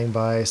you're standing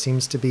by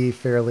seems to be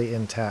fairly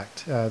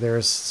intact.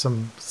 There's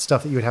some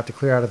stuff that you would have to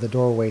clear out of the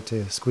doorway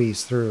to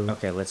squeeze through.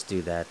 Okay, let's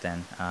do that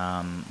then.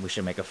 We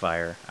should make a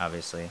fire,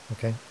 obviously.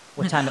 Okay.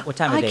 What time of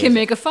day I is can it?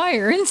 make a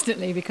fire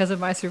instantly because of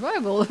my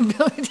survival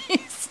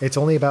abilities. It's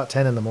only about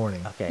 10 in the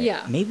morning. Okay.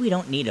 Yeah. Maybe we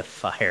don't need a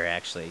fire,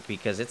 actually,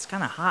 because it's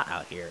kind of hot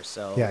out here,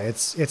 so... Yeah,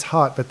 it's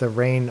hot, but the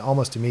rain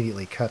almost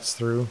immediately cuts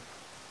through.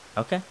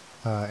 Okay.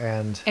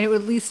 And And it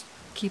would at least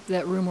keep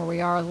that room where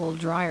we are a little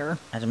drier.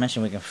 As I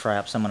mentioned, we can fry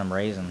up some of them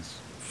raisins.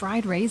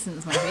 Fried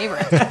raisins, my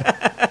favorite.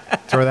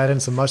 throw that in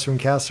some mushroom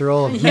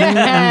casserole.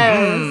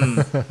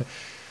 Yes.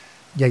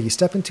 Yeah, you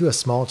step into a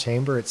small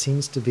chamber. It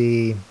seems to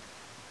be,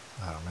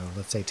 I don't know,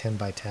 let's say 10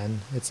 by 10.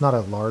 It's not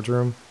a large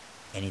room.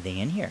 Anything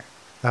in here?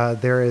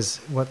 There is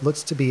what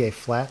looks to be a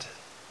flat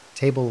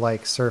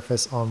table-like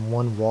surface on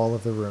one wall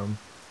of the room.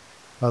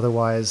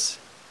 Otherwise,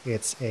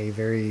 it's a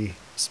very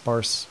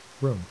sparse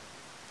room.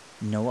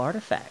 No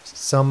artifacts.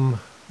 Some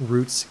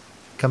roots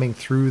coming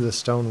through the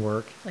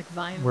stonework Like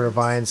vine where roots.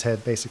 vines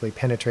had basically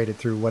penetrated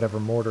through whatever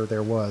mortar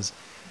there was.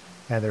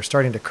 And they're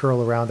starting to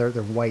curl around.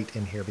 They're white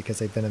in here because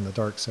they've been in the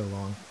dark so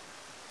long.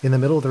 In the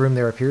middle of the room,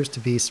 there appears to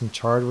be some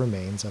charred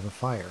remains of a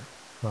fire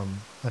from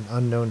an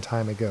unknown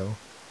time ago.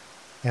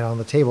 And on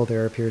the table,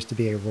 there appears to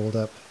be a rolled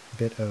up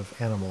bit of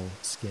animal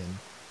skin.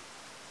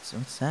 So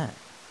what's that?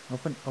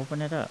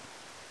 Open it up.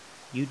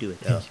 You do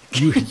it, though.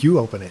 You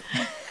open it.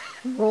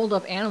 Rolled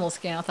up animal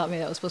skin. I thought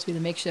maybe that was supposed to be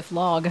the makeshift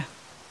log.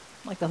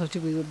 Like that's what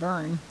we would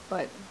burn.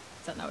 But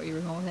is that not what you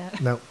were going with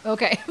that? No.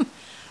 Okay.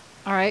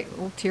 All right.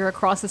 Well, Tira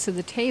crosses to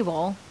the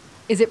table.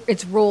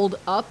 It's rolled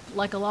up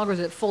like a log, or is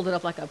it folded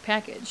up like a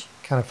package?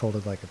 Kind of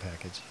folded like a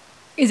package.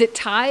 Is it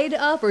tied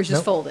up, or is it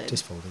just Nope, folded?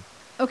 Just folded.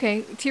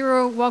 Okay.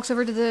 Tira walks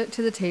over to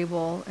the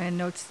table and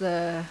notes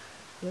the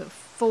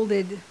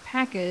folded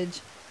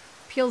package.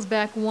 Peels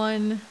back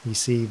one You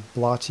see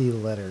blotchy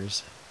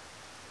letters.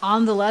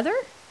 on the leather.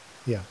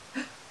 Yeah.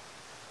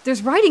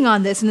 There's writing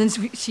on this, and then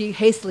she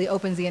hastily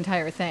opens the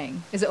entire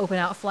thing. Is it open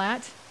out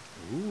flat?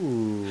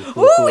 Ooh.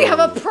 Ooh, we have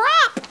a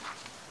prop!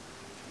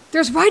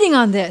 There's writing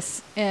on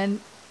this, and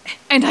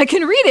I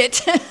can read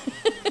it.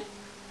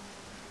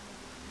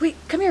 Wait,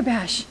 come here,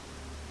 Bash.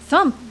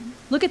 Thump,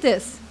 look at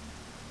this.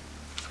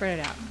 Spread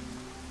it out.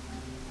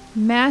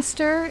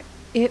 Master,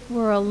 it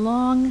were a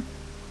long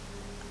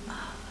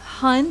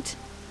hunt,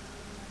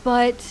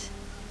 but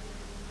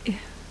Are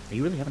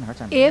you really having a hard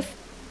time? if...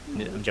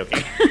 I'm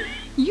joking.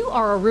 You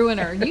are a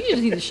ruiner. You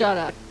just need to shut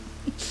up.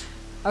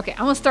 Okay,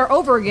 I'm going to start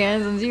over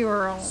again since you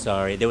were...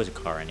 Sorry, there was a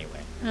car anyway.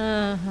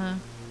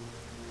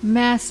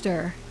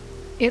 Master,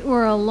 it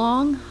were a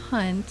long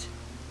hunt,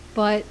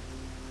 but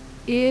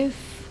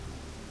if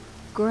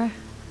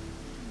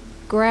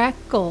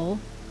Grackle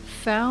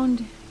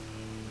found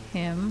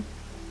him...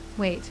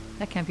 Wait,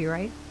 that can't be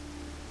right.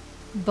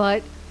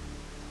 But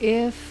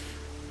if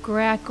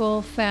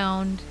Grackle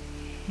found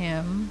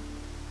him,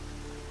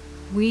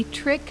 we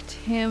tricked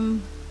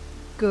him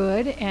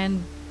good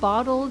and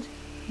bottled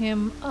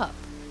him up.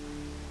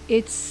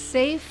 It's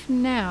safe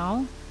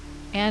now,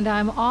 and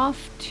I'm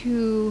off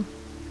to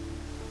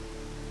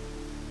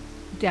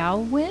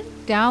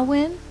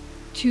Dalwyn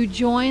to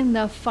join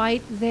the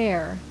fight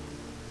there.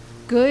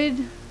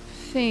 Good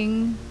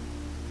thing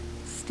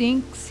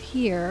stinks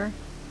here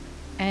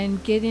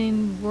and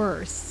getting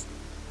worse.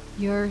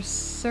 Your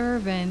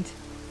servant,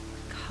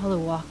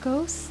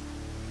 Kalawakos?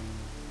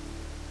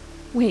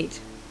 Wait,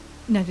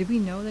 now did we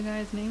know the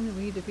guy's name that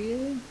we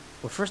defeated?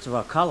 Well, first of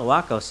all,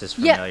 Kalawakos is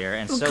familiar,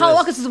 and so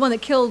Kalawakos is... is the one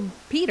that killed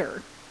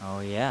Peter. Oh,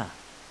 yeah.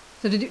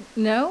 So did you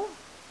know?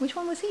 Which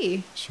one was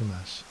he?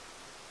 Shumash.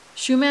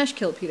 Shumash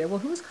killed Peter. Well,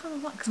 who's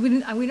Kalawakos? Because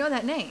we know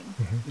that name.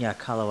 Yeah,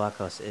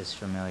 Kalawakos is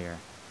familiar.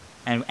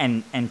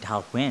 And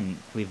Talwyn,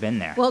 we've been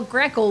there. Well,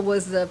 Grackle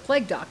was the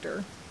plague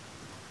doctor.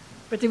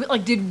 But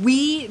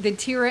did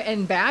Tira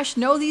and Bash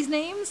know these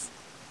names?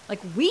 Like,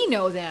 we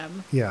know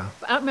them. Yeah.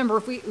 But I don't remember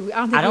if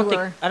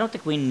I don't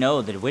think we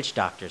know the witch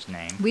doctor's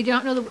name. We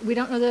don't know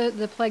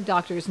the plague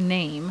doctor's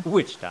name.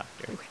 Witch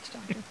doctor. Witch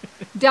doctor.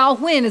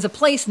 Dalwyn is a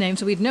place name,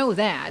 so we'd know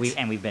that. We've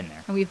been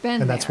there. And we've been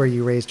there. And that's where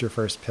you raised your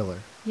first pillar.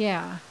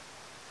 Yeah.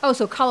 Oh,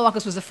 so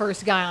Kalawakos was the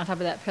first guy on top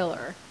of that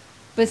pillar.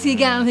 But see,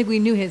 again, I don't think we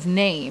knew his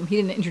name. He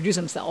didn't introduce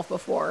himself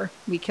before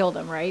we killed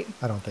him, right?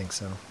 I don't think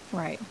so.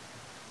 Right.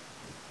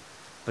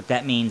 But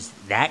that means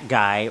that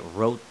guy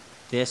wrote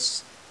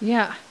this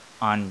Yeah.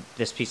 on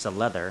this piece of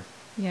leather.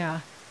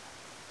 Yeah.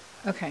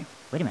 Okay.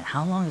 Wait a minute.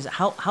 How long is it?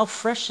 How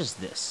fresh is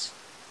this?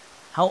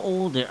 How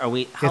old are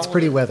we? It's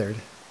pretty weathered.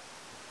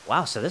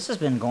 Wow. So this has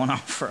been going on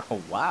for a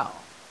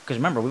while. Because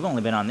remember, we've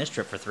only been on this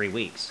trip for 3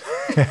 weeks.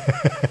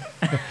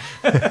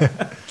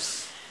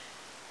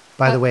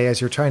 By the way, as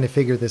you're trying to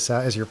figure this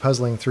out, as you're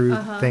puzzling through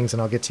things,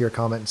 and I'll get to your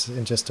comments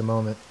in just a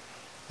moment,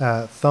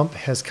 Thump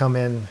has come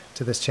in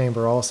to this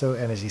chamber also,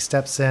 and as he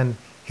steps in,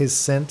 his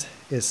scent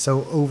is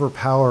so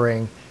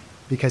overpowering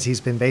because he's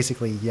been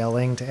basically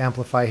yelling to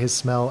amplify his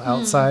smell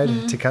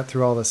outside to cut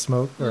through all the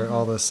smoke or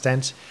all the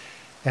stench.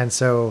 And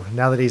so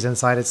now that he's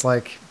inside, it's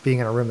like being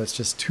in a room that's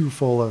just too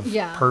full of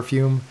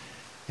perfume.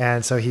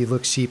 And so he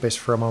looks sheepish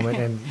for a moment,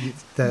 and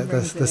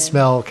the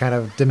smell kind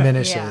of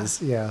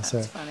diminishes. Yeah,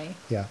 That's funny.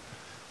 Yeah.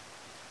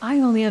 I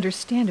only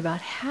understand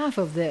about half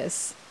of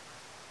this.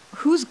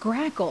 Who's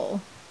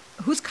Grackle?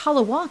 Who's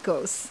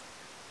Kalawakos?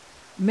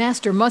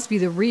 Master must be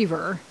the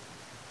Reaver.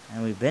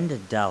 And we've been to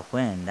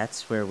Dalwyn.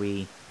 That's where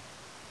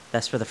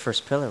the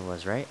first pillar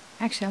was, right?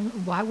 Actually,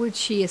 why would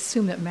she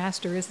assume that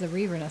Master is the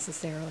Reaver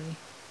necessarily?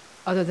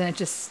 Other than it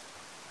just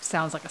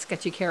sounds like a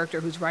sketchy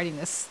character who's writing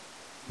this.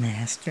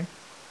 Master?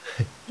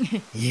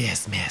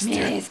 Yes, Master.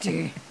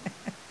 Master.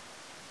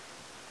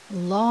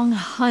 Long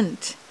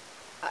hunt.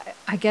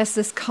 I guess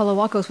this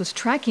Kalawakos was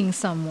tracking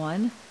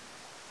someone.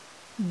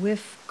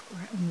 Whiff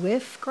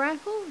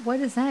Grackle? What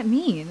does that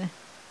mean?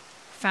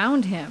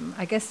 Found him.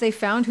 I guess they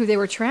found who they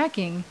were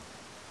tracking,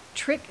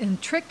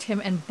 tricked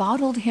him and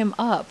bottled him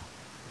up.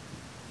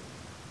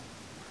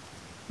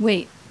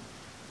 Wait.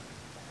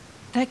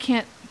 That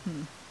can't...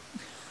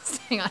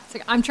 Hang on a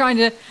second. I'm trying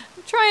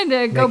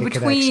to go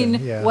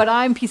between what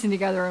I'm piecing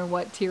together and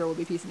what Tira will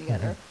be piecing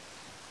together.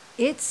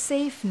 It's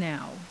safe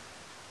now.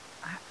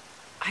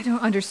 I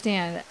don't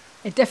understand.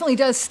 It definitely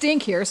does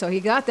stink here, so he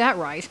got that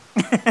right.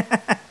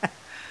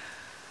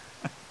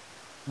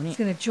 He's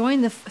going to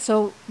join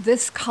so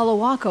this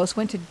Kalawakos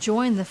went to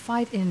join the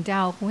fight in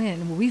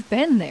Dalwyn. Well, we've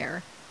been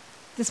there.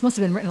 This must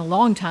have been written a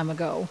long time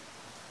ago.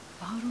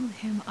 Bottled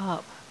him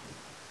up.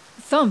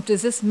 Thump,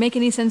 does this make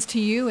any sense to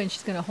you? And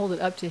she's going to hold it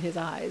up to his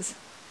eyes.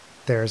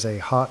 There's a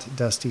hot,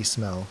 dusty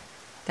smell.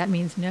 That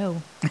means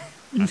no.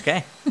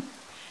 Okay.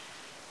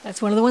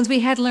 That's one of the ones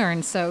we had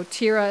learned. So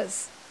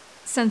Tira's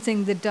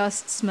sensing the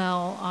dust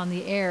smell on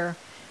the air.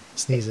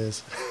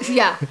 Sneezes.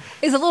 Yeah.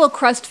 Is a little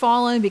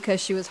crestfallen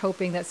because she was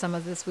hoping that some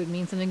of this would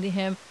mean something to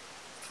him.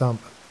 Thump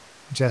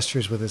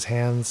gestures with his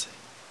hands,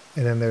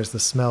 and then there's the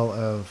smell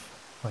of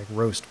like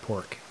roast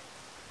pork.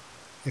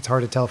 It's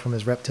hard to tell from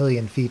his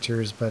reptilian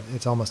features, but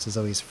it's almost as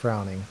though he's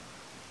frowning.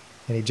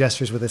 And he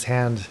gestures with his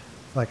hand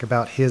like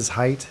about his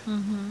height,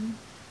 and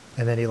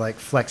then he like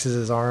flexes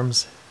his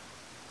arms.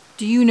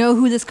 Do you know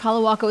who this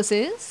Kalawakos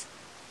is?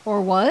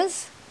 Or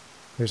was?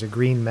 There's a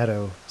green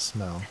meadow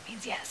smell. That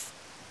means yes.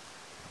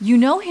 You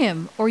know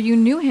him, or you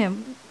knew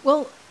him.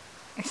 Well,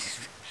 I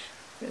was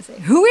going to say,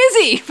 who is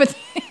he? But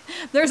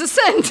there's a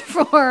scent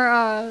for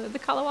the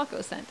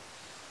Kalawakos scent.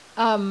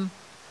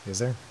 Is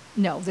there?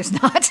 No, there's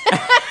not.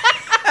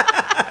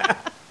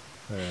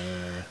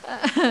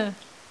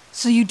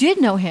 So you did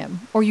know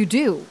him, or you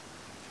do.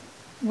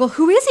 Well,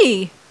 who is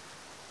he?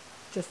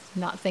 Just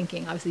not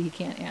thinking. Obviously, he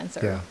can't answer.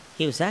 Yeah.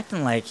 He was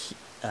acting like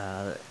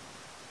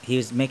he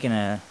was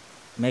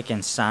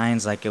making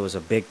signs like it was a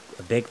big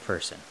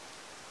person.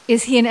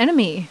 Is he an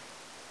enemy?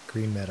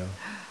 Green meadow.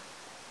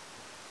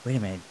 Wait a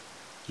minute.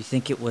 You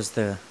think it was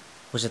the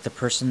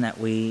person that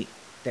we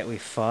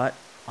fought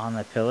on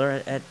the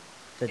pillar at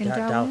the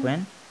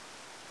Dalwyn?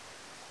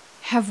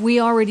 Have we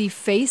already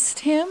faced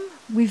him?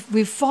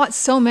 We've fought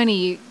so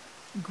many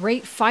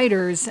great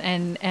fighters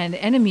and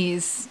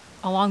enemies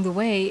along the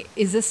way.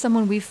 Is this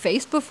someone we've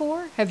faced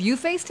before? Have you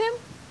faced him?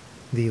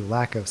 The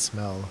lack of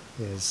smell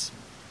is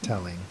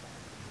telling.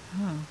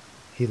 Oh.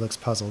 He looks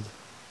puzzled.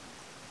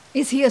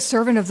 Is he a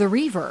servant of the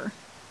Reaver?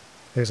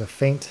 There's a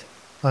faint,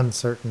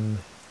 uncertain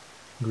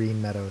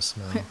green meadow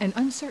smell. An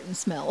uncertain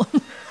smell.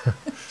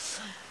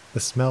 The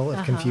smell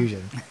of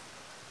confusion.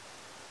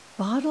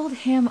 Bottled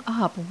him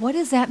up. What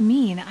does that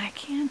mean? I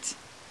can't...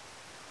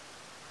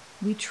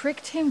 We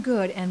tricked him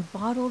good and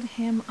bottled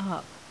him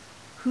up.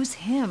 Who's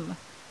him?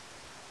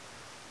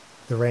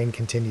 The rain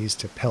continues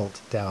to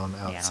pelt down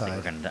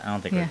outside. I don't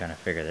think we're gonna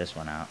figure this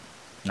one out.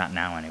 Not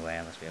now, anyway,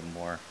 unless we have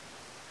more.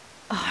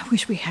 Oh, I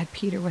wish we had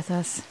Peter with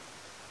us.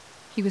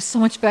 He was so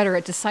much better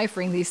at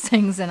deciphering these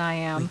things than I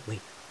am.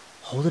 Wait.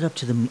 Hold it up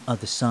to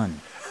the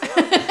sun.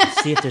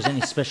 See if there's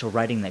any special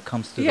writing that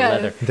comes through Yeah. the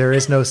leather. There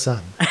is no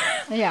sun.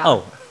 Yeah.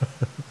 Oh,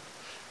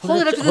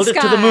 hold it up to the hold it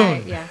sky. to the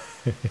moon. Yeah.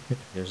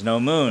 there's no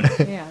moon.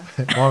 Yeah.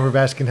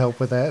 Lumberbash can help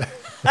with that.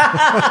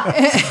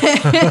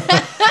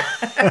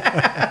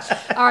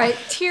 All right.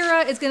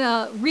 Tira is going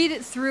to read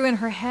it through in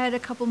her head a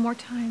couple more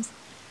times.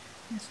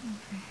 This one,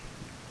 okay.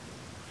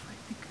 Fight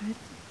the good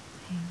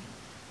thing.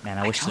 Man,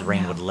 I wish the don't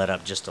rain know. would let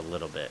up just a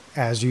little bit.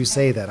 As you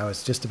say that, I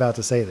was just about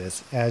to say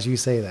this. As you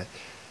say that,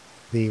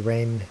 the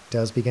rain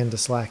does begin to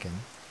slacken.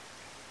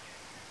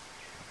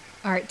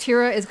 All right.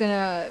 Tira is going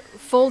to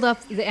fold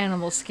up the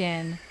animal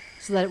skin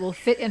so that it will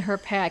fit in her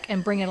pack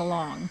and bring it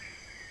along.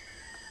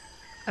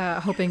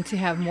 Hoping to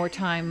have more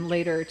time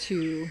later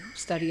to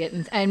study it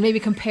and maybe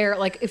compare,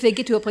 like if they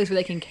get to a place where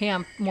they can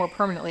camp more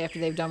permanently after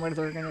they've done what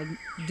they're going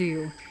to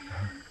do,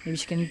 maybe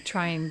she can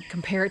try and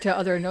compare it to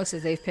other notes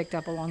they've picked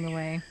up along the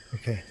way.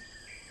 Okay.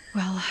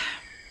 Well,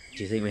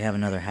 Do you think we have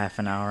another half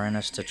an hour in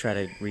us to try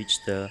to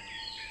reach the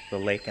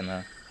lake and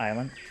the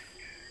island?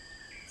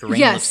 The rain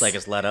Yes. looks like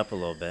it's let up a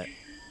little bit.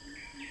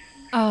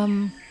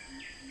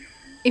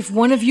 if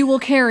one of you will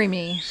carry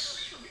me,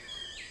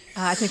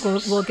 I think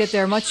we'll get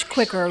there much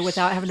quicker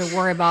without having to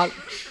worry about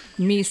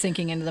me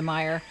sinking into the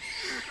mire.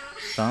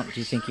 Thump, do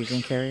you think you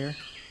can carry her?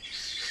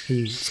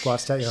 He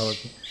squats down,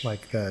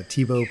 like the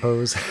Tebow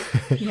pose,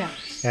 Yeah.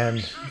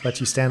 and lets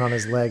you stand on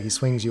his leg. He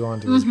swings you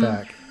onto his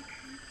back.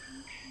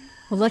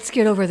 Well, let's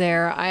get over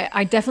there.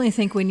 I definitely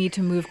think we need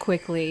to move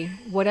quickly.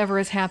 Whatever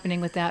is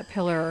happening with that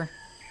pillar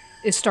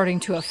is starting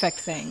to affect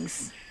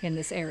things in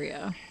this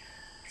area.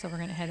 So we're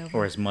going to head over.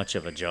 Or as much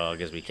of a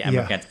jog as we can.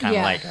 Yeah. Kind of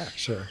Yeah. like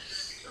Sure.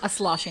 A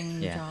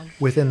sloshing Yeah. jog.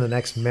 Within the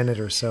next minute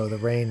or so, the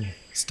rain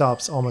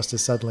stops almost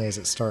as suddenly as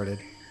it started.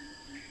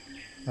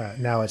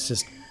 Now it's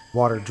just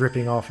water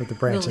dripping off of the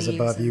branches leaves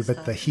above and you, but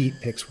stuff. the heat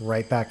picks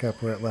right back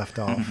up where it left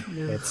off.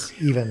 It's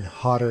even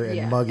hotter and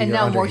Yeah. muggier And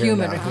now under more here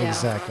humid, now. yeah.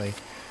 Exactly.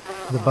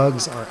 The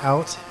bugs are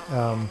out.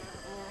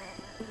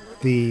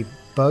 The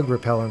bug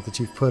repellent that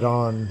you've put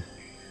on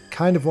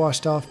kind of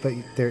washed off, but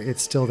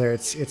it's still there.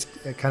 It's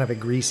kind of a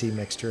greasy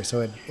mixture,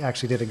 so it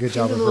actually did a good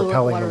job a of little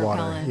repelling water the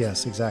water. repellent.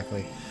 Yes,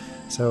 exactly.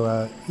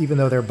 So even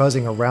though they're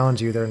buzzing around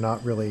you, they're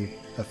not really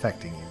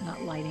affecting you.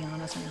 Not lighting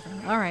on us or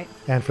anything. All right.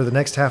 And for the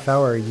next half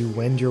hour, you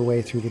wend your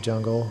way through the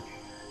jungle,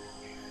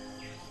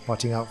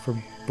 watching out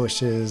for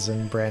bushes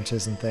and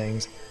branches and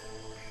things.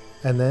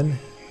 And then,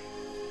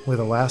 with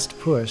a last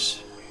push,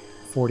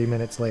 40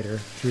 minutes later,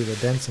 through the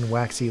dense and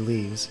waxy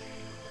leaves,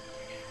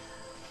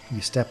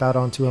 you step out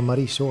onto a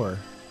muddy shore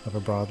of a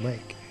broad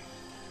lake.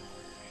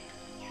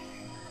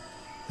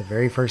 The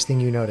very first thing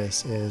you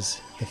notice is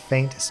the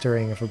faint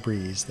stirring of a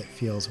breeze that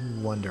feels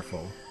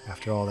wonderful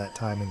after all that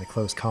time in the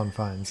close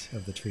confines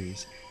of the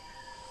trees.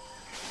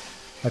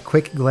 A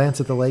quick glance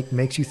at the lake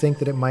makes you think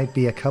that it might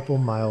be a couple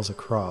miles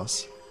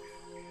across.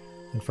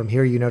 And from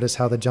here you notice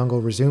how the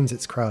jungle resumes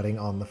its crowding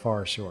on the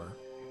far shore.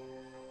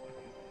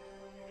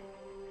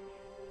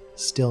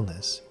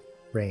 Stillness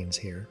reigns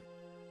here.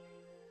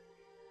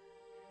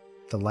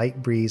 The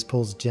light breeze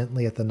pulls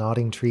gently at the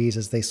nodding trees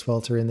as they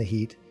swelter in the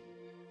heat,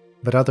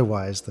 but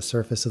otherwise the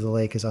surface of the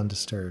lake is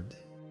undisturbed.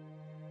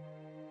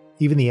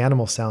 Even the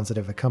animal sounds that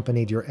have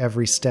accompanied your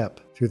every step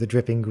through the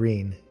dripping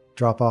green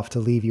drop off to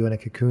leave you in a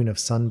cocoon of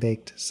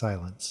sun-baked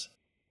silence.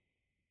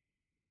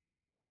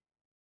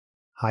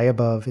 High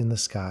above in the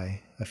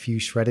sky, a few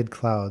shredded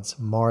clouds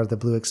mar the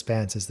blue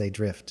expanse as they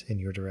drift in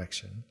your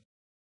direction.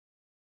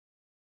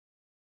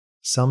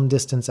 Some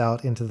distance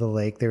out into the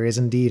lake, there is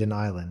indeed an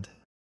island.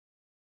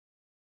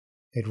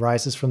 It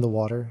rises from the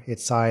water,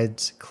 its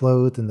sides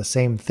clothed in the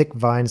same thick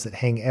vines that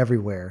hang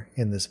everywhere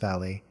in this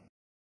valley.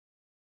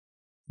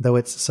 Though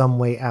it's some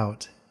way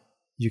out,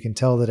 you can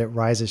tell that it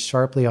rises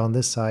sharply on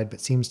this side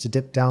but seems to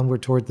dip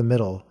downward toward the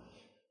middle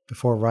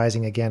before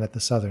rising again at the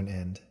southern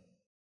end.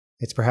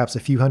 It's perhaps a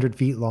few hundred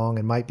feet long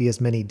and might be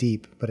as many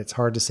deep, but it's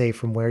hard to say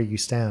from where you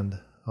stand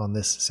on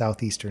this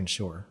southeastern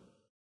shore.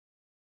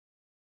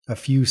 A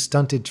few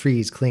stunted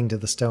trees cling to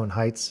the stone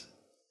heights.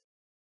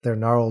 Their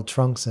gnarled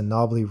trunks and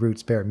knobbly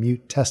roots bear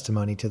mute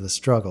testimony to the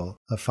struggle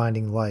of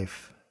finding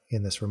life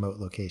in this remote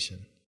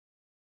location.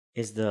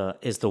 Is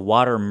the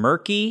water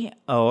murky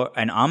or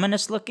and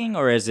ominous looking,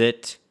 or is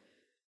it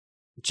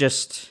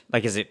just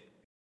like, is it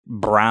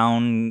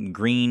brown,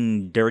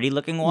 green, dirty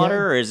looking water,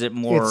 Yeah, or is it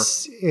more?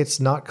 It's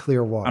not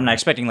clear water. I'm not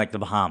expecting like the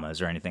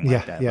Bahamas or anything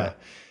like that. Yeah.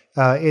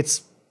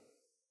 It's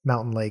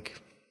mountain lake.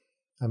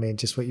 I mean,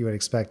 just what you would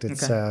expect.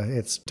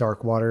 It's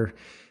dark water.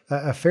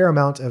 A fair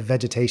amount of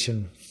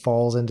vegetation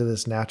falls into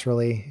this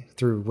naturally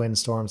through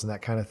windstorms and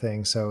that kind of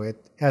thing. So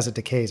as it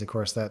decays, of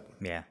course, that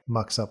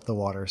mucks up the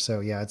water.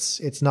 So yeah,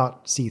 it's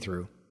not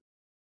see-through,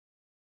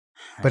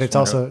 but it's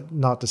also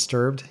not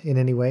disturbed in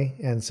any way.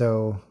 And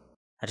so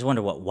I just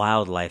wonder what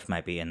wildlife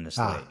might be in this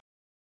lake.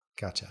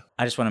 Gotcha.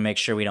 I just want to make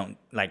sure we don't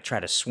like try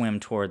to swim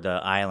toward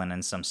the island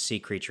and some sea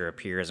creature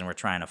appears and we're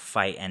trying to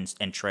fight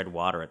and tread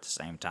water at the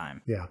same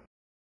time. Yeah.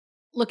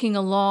 Looking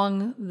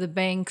along the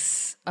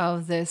banks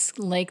of this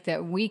lake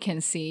that we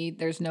can see,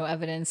 there's no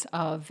evidence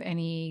of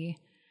any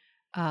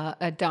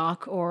a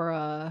dock or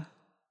a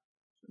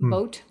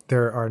boat?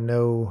 There are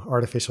no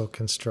artificial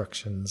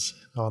constructions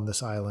on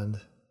this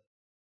island.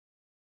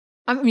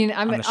 I mean,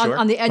 I'm On the shore?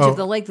 on the edge of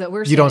the lake that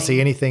we're You don't sitting.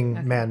 see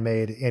anything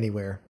man-made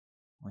anywhere.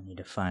 We need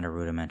to find a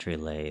rudimentary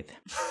lathe.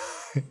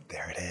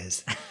 There it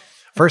is.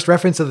 First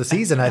reference of the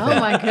season, I Oh think.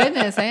 my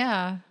goodness,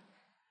 yeah.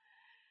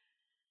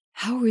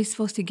 How are we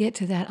supposed to get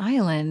to that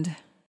island?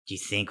 Do you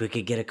think we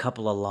could get a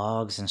couple of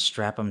logs and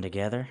strap them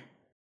together?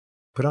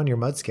 Put on your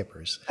mud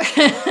skippers.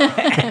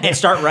 And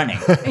start running.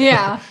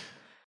 Yeah.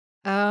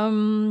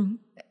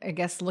 I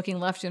guess looking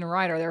left and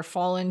right, are there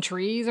fallen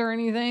trees or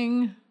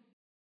anything?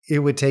 It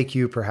would take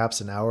you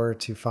perhaps an hour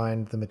to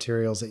find the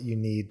materials that you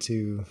need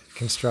to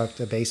construct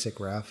a basic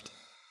raft,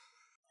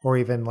 or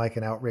even like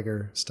an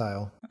outrigger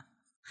style.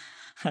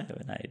 I have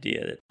an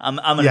idea. I'm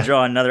going to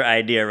draw another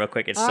idea real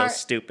quick. It's All so right.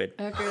 stupid.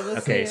 Okay,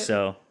 let's Okay, see it.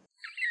 so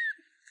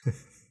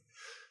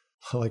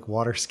Like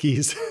water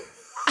skis.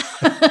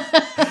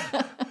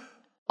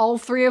 All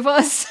three of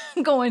us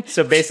going.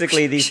 So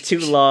basically, these 2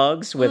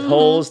 logs with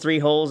holes, 3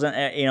 holes,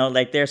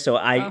 like there. So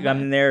I'm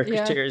in there,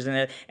 Yeah. Tira's in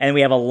there, and we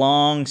have a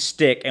long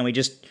stick, and we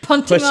just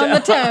Punting push on the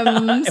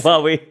Thames.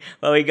 while we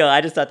go.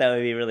 I just thought that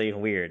would be really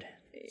weird.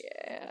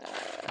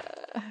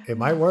 It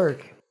might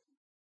work.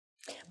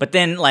 But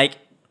then, like,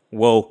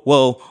 whoa,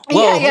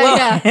 Yeah,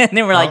 yeah. and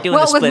then we're like doing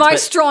Well, the with splits. my but-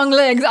 strong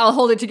legs, I'll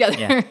hold it together.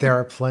 Yeah. There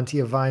are plenty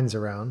of vines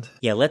around.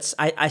 yeah, let's.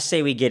 I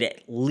say we get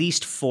at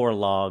least 4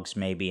 logs,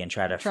 maybe, and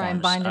try to Try form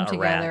and bind them a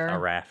together. Raft, a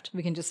raft.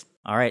 We can just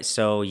All right,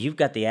 so you've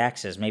got the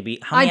axes. Maybe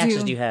how many I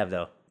axes do. do you have,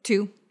 though?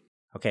 2.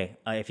 Okay,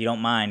 if you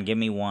don't mind, give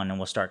me one, and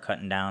we'll start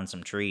cutting down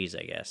some trees.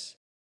 I guess.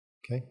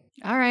 Okay.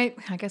 All right.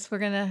 I guess we're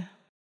gonna.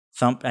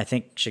 Thump, I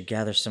think, should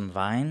gather some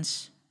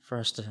vines for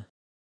us to.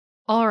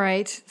 All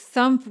right,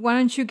 Thump. Why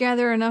don't you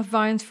gather enough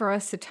vines for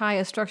us to tie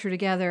a structure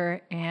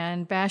together,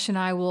 and Bash and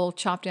I will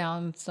chop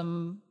down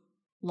some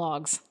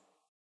logs.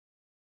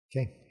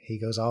 Okay. He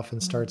goes off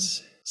and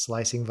starts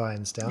slicing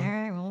vines down. All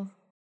right. Well.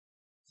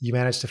 You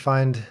manage to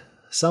find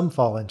some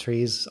fallen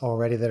trees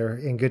already that are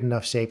in good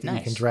enough shape that you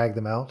Nice. can drag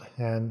them out.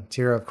 And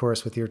Tira, of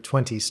course, with your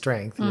 20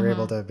 strength, you're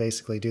able to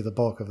basically do the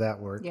bulk of that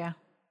work. Yeah.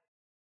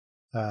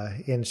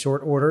 In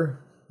short order,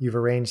 you've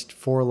arranged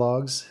 4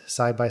 logs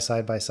side by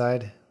side by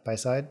side by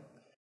side.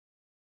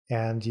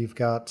 And you've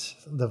got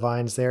the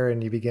vines there,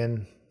 and you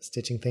begin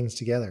stitching things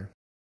together.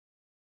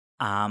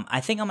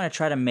 I think I'm gonna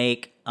try to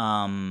make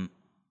or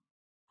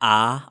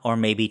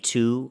maybe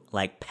 2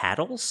 like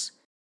paddles,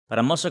 but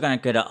I'm also gonna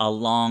get a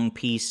long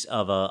piece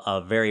of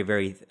a very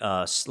very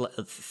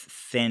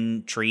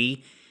thin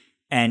tree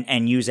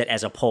and use it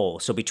as a pole.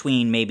 So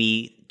between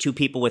maybe 2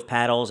 people with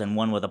paddles and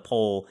 1 with a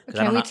pole. 'Cause I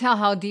Can don't we know- tell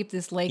how deep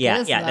this lake Yeah,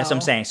 is? yeah, that's what I'm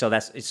though?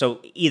 saying.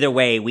 So either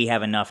way, we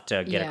have enough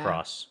to get Yeah.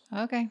 across.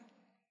 Okay.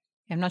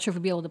 I'm not sure if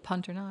we'll be able to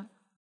punt or not.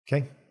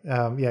 Okay.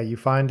 Yeah, you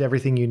find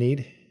everything you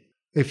need.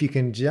 If you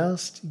can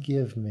just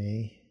give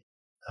me,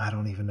 I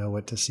don't even know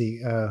what to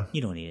see.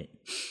 You don't need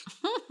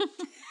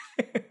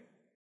it.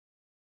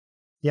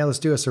 Yeah, let's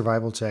do a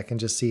survival check and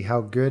just see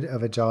how good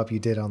of a job you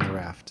did on the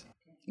raft.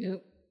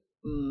 Yep.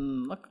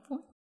 Look for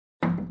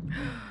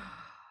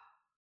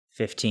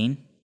 15.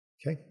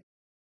 Okay.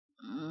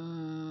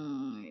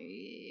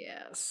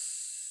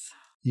 yes.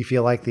 You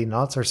feel like the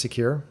knots are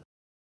secure.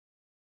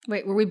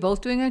 Wait, were we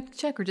both doing a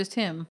check or just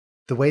him?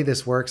 The way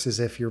this works is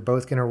if you're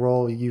both going to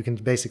roll, you can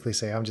basically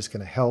say, I'm just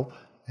going to help.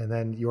 And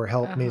then your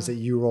help means that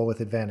you roll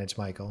with advantage,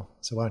 Michael.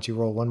 So why don't you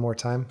roll one more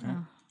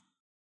time?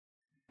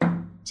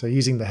 So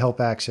using the help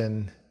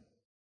action.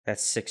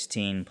 That's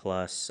 16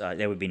 plus.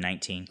 That would be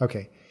 19.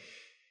 Okay.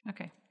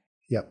 Okay.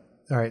 Yep.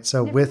 All right.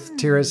 So with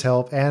Tira's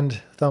help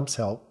and Thump's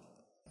help,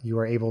 you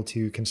are able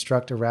to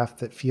construct a raft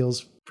that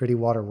feels pretty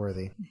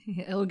waterworthy.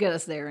 It'll get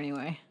us there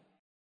anyway.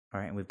 All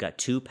right, we've got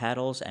 2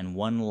 paddles and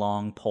 1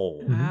 long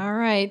pole. All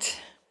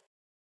right.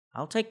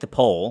 I'll take the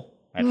pole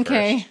at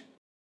Okay. first.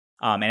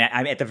 And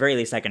at the very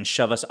least, I can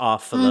shove us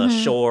off for the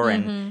shore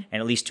and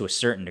at least to a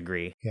certain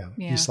degree. Yeah.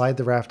 Yeah. You slide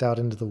the raft out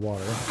into the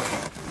water.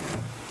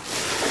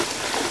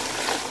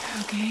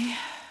 Okay.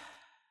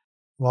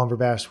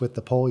 Womberbash, with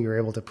the pole, you're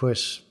able to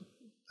push,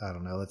 I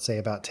don't know, let's say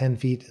about 10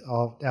 feet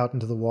out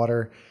into the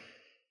water.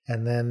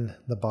 And then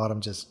the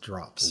bottom just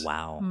drops.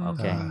 Wow.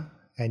 Okay.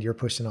 And you're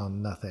pushing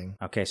on nothing.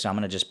 Okay, so I'm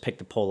going to just pick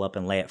the pole up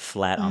and lay it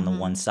flat on the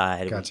one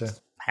side. Gotcha. We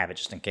have it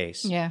just in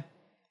case. Yeah.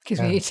 Because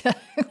we need to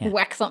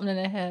whack something in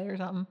the head or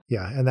something.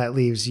 Yeah. And that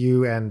leaves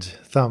you and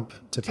Thump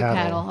to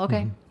paddle.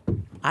 Okay.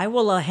 I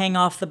will hang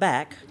off the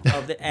back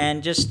of the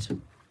and just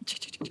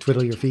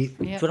Twiddle your feet.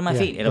 Yeah. twiddle my Yeah,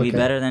 feet. It'll be okay.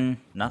 better than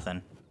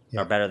nothing.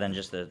 Yeah. Or better than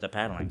just the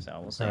paddling, so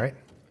we'll see. All right.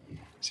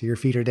 So your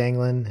feet are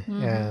dangling,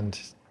 and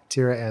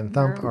Tira and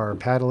Thump are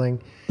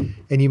paddling,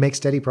 and you make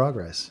steady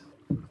progress.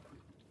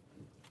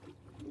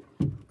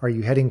 Are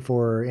you heading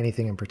for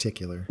anything in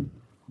particular?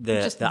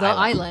 Just the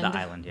island. The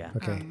island, yeah.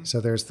 Okay,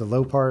 so there's the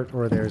low part,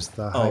 or there's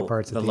the high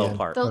parts at the the low end?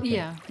 part. So, Okay.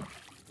 yeah.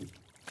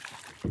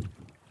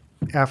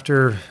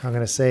 After, I'm going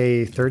to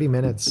say 30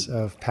 minutes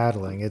of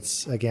paddling,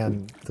 it's,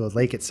 again, the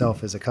lake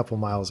itself is a couple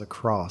miles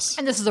across.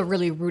 And this is a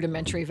really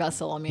rudimentary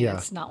vessel. I mean, Yeah.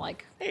 it's not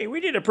like Hey, we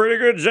did a pretty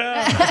good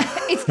job.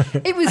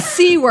 it was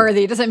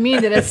seaworthy. It doesn't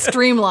mean that it's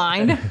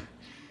streamlined.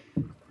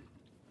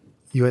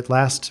 You at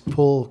last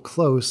pull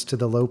close to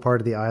the low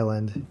part of the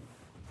island,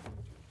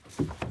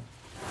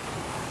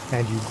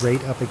 and you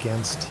grate up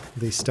against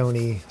the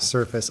stony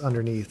surface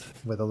underneath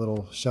with a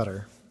little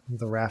shutter.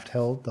 The raft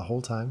held the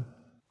whole time,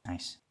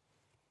 Nice.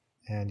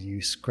 and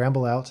you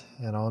scramble out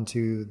and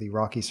onto the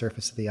rocky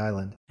surface of the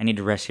island. I need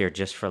to rest here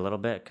just for a little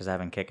bit because I've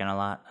been kicking a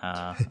lot.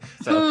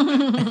 So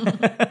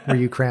Were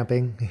you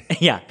cramping?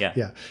 yeah.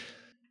 Yeah.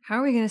 How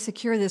are we going to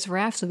secure this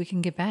raft so we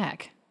can get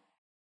back?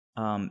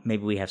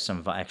 Maybe we have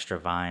some extra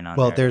vine on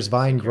Well, there. there's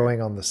vine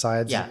growing on the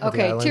sides Yeah. of the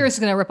Okay, island. Tyrus is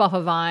going to rip off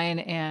a vine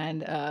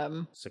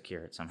and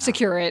Secure it somehow.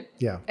 secure it.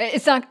 Yeah.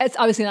 It's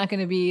obviously not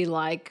going to be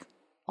like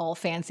all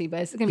fancy,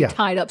 but it's going to be Yeah.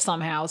 tied up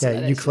somehow. So Yeah,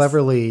 that you it's just-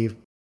 cleverly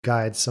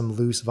guide some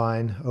loose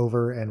vine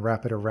over and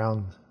wrap it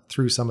around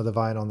through some of the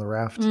vine on the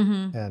raft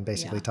and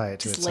basically yeah, tie it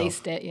to just itself.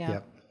 laced it. Yeah.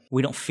 Yep.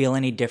 We don't feel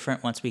any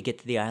different once we get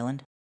to the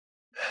island?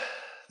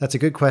 That's a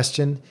good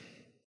question.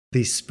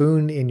 The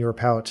spoon in your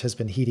pouch has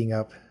been heating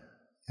up,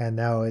 and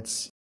now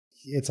it's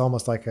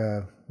almost like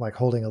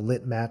holding a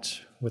lit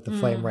match with the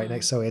flame right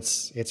next. So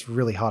it's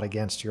really hot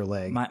against your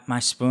leg, My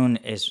spoon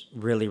is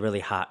really, really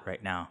hot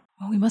right now.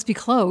 Well, we must be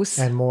close.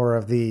 and more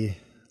of the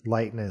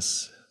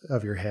lightness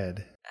of your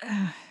head.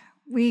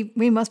 We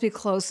must be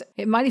close.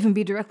 It might even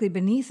be directly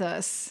beneath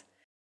us.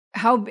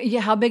 How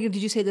big did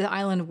you say the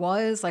island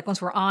was? Like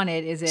once we're on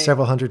it, is it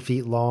Several hundred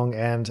feet long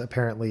and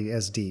apparently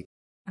as deep.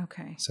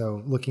 Okay.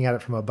 So looking at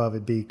it from above,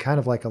 it'd be kind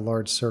of like a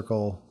large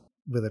circle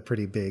with a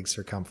pretty big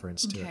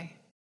circumference to it. Okay.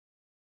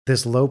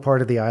 This low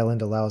part of the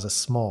island allows a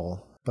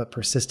small but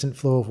persistent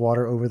flow of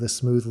water over the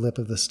smooth lip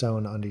of the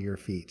stone under your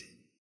feet.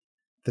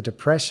 The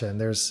depression,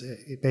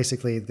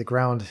 basically the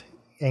ground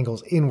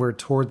angles inward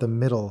toward the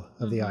middle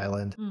of the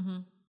island. Mm-hmm.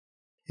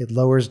 It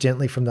lowers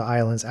gently from the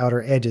island's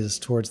outer edges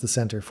towards the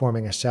center,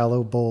 forming a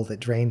shallow bowl that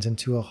drains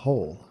into a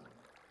hole,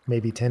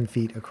 maybe 10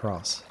 feet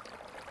across.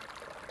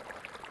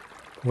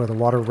 Where the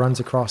water runs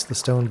across the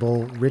stone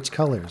bowl, rich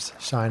colors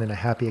shine in a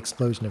happy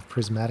explosion of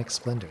prismatic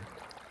splendor.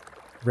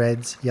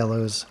 Reds,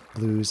 yellows,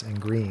 blues, and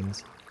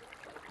greens.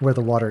 Where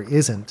the water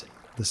isn't,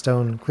 the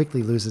stone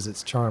quickly loses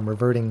its charm,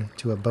 reverting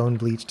to a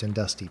bone-bleached and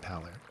dusty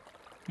pallor.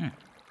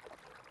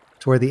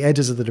 Toward the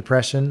edges of the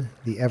depression,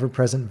 the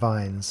ever-present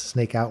vines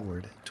snake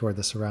outward toward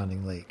the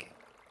surrounding lake.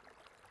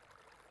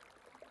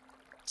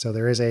 So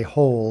there is a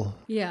hole.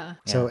 Yeah.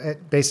 So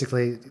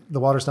basically, the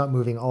water's not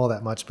moving all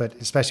that much, but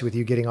especially with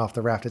you getting off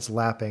the raft, it's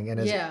lapping, and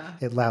as Yeah.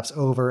 it laps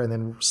over and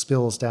then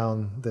spills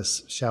down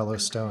this shallow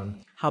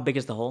stone, How big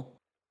is the hole?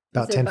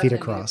 about Say 10 about feet 10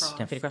 feet across. across.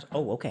 10 feet across?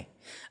 Oh, okay.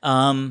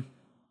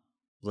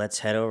 Let's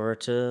head over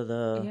to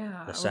the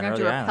Yeah. We're center going of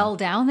to the rappel island.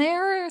 down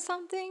there or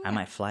something? I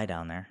might fly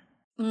down there.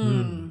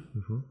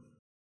 Mm-hmm.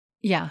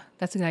 Yeah,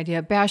 that's a good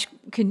idea. Bash,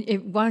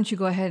 why don't you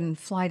go ahead and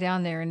fly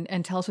down there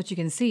and tell us what you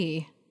can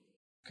see?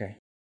 Okay.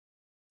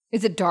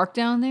 Is it dark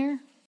down there?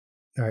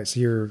 All right, so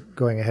you're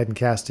going ahead and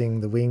casting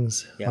the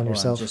wings on hold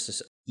yourself?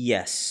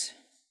 Yes.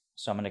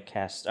 So I'm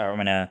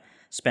going to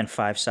spend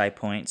 5 psi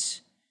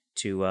points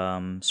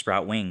to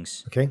sprout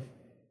wings. Okay.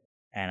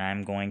 And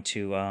I'm going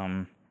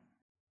to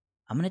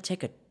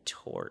take a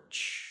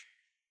torch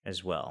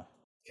as well.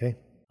 Okay.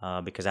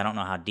 Because I don't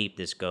know how deep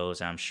this goes,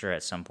 and I'm sure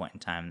at some point in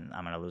time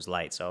I'm going to lose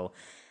light. So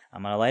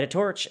I'm going to light a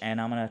torch, and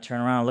I'm going to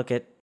turn around and look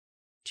at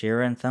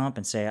Tira and Thump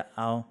and say,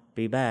 I'll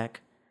be back.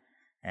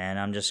 And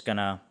I'm just going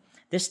to,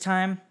 this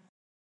time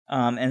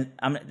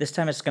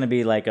it's going to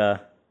be like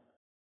a,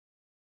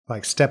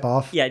 Like step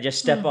off. yeah, just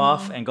step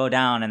off and go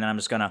down, and then I'm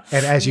just going to,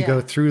 And as you go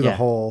Yeah. through the Yeah.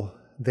 hole,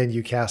 then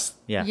you cast.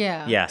 yeah.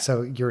 Yeah.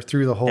 So you're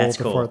through the hole That's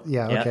before. cool.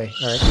 Yeah, Yep. okay.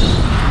 All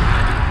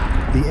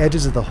right. The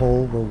edges of the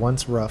hole were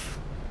once rough,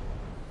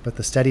 but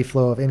the steady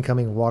flow of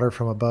incoming water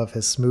from above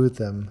has smoothed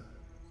them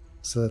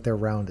so that they're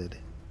rounded.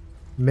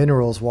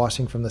 Minerals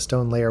washing from the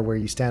stone layer where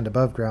you stand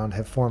above ground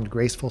have formed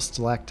graceful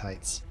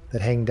stalactites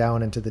that hang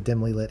down into the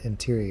dimly lit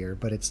interior,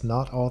 but it's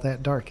not all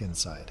that dark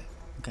inside.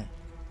 Okay.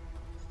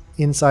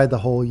 Inside the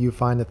hole, you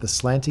find that the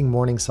slanting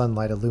morning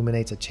sunlight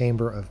illuminates a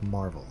chamber of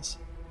marvels.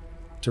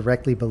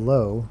 Directly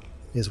below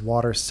is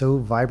water so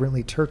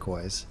vibrantly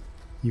turquoise,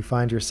 you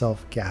find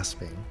yourself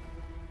gasping.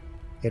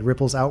 It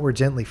ripples outward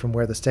gently from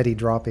where the steady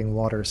dropping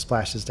water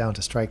splashes down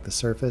to strike the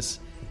surface.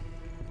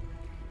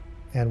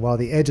 And while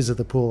the edges of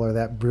the pool are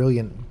that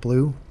brilliant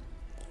blue,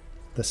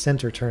 the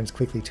center turns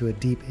quickly to a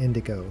deep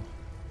indigo,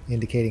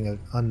 indicating an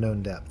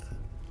unknown depth.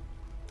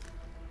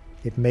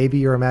 It may be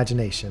your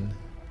imagination,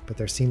 but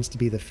there seems to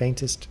be the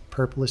faintest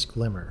purplish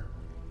glimmer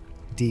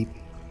deep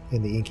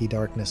in the inky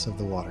darkness of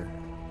the water.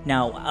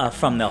 Now,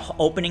 from the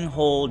opening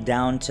hole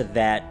down to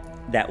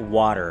that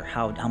water,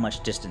 how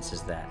much distance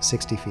is that?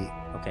 60 feet.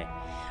 Okay.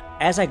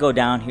 As I go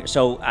down here,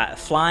 so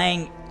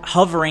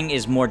hovering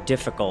is more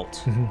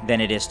difficult than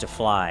it is to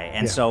fly.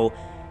 And Yeah. so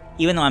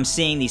even though I'm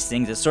seeing these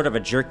things, it's sort of a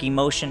jerky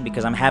motion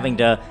because I'm having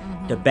to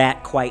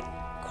bat quite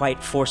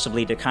quite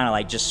forcibly to kind of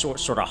like just sort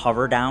of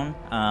hover down,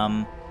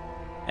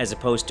 as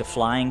opposed to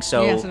flying.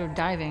 So Yeah, sort of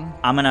diving.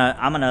 I'm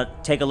gonna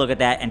take a look at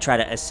that and try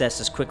to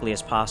assess as quickly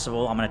as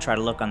possible. I'm gonna try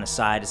to look on the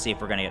side to see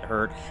if we're gonna get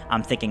hurt.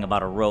 I'm thinking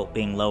about a rope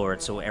being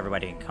lowered so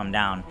everybody can come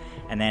down.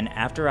 And then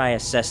after I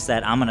assess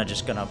that, I'm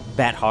gonna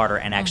bat harder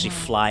and actually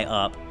fly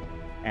up,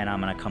 and I'm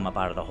gonna come up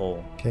out of the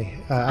hole. Okay,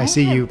 I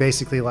see you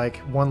basically like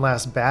one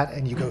last bat,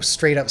 and you go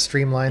straight up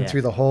streamline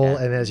through the hole,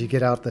 and as you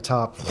get out the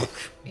top,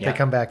 they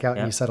come back out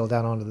and you settle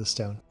down onto the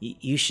stone.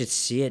 You should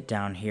see it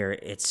down here.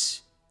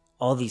 It's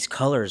all these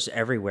colors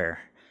everywhere.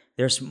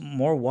 There's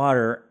more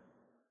water,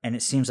 and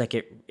it seems like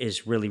it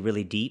is really,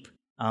 really deep.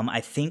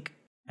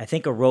 I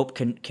think a rope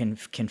can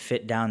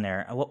fit down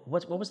there.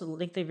 What was the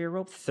length of your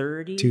rope?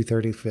 30? 2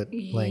 30-foot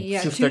length.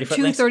 Yeah, Two two 30-foot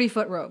lengths?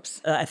 30-foot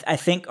ropes. I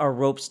think our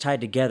ropes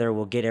tied together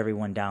will get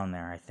everyone down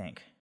there, I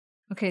think.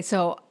 Okay,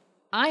 so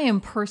I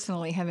am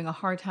personally having a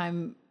hard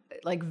time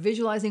like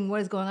visualizing what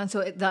is going on.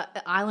 So the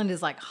island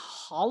is like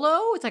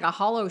hollow. It's like a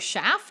hollow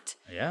shaft.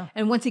 Yeah.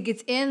 And once it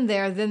gets in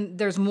there, then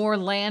there's more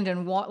land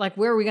and like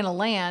where are we going to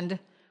land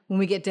when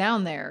we get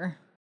down there?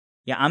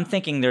 Yeah, I'm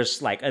thinking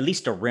there's like at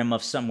least a rim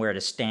of somewhere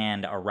to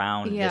stand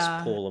around this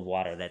pool of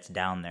water that's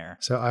down there.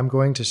 So I'm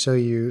going to show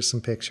you some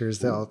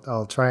pictures.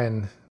 I'll try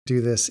and do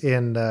this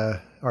in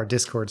our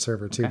Discord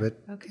server too, but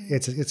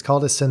it's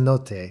called a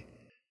cenote.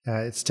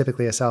 It's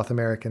typically a South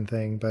American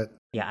thing, but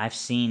Yeah, I've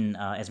seen,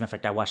 as a matter of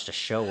fact, I watched a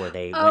show where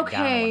they went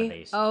down on one of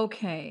these.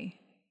 Okay.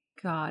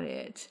 Got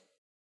it.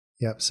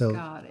 yep. So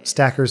Got it.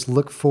 stackers,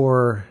 look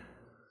for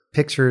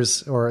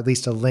pictures or at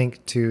least a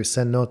link to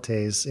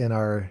cenotes in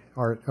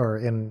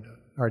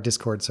our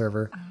Discord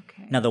server.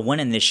 Okay. Now, the one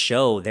in this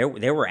show, there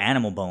were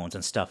animal bones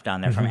and stuff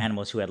down there from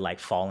animals who had like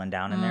fallen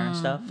down in there and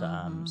stuff.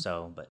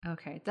 But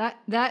Okay,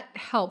 that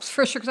helps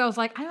for sure, because I was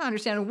like, I don't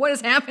understand what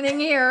is happening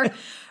here.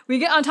 We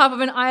get on top of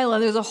an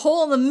island. There's a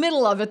hole in the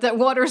middle of it that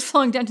water is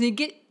flowing down to. You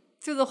get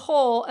through the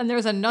hole, and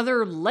there's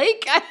another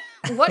lake.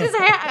 What is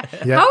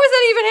happening? Yeah. How is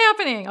that even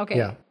happening? Okay,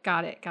 Yeah.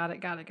 got it.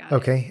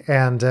 Okay,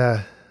 and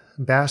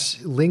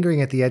Bash,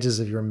 lingering at the edges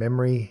of your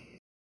memory,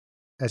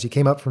 as you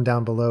came up from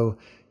down below,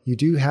 you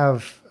do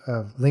have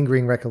a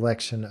lingering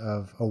recollection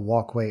of a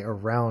walkway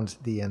around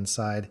the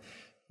inside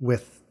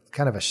with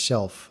kind of a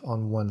shelf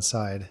on one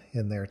side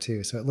in there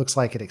too. So it looks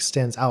like it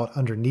extends out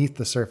underneath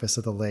the surface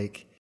of the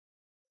lake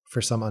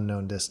for some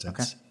unknown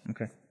distance.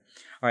 Okay.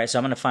 All right, so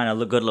I'm going to find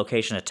a good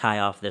location to tie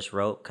off this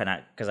rope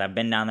because I've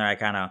been down there. I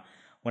kind of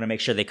want to make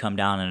sure they come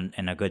down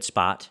in a good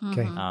spot.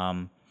 Okay.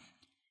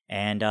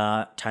 And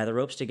tie the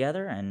ropes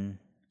together and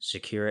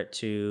secure it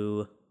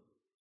to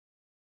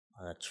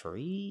a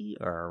tree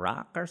or a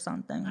rock or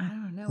something. I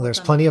don't know. Well, there's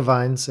plenty of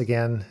vines.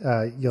 Again,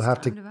 you'll have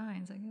to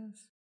Vines, I guess.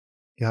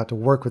 you'll have to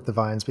work with the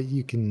vines, but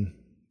you can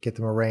get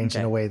them arranged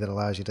in a way that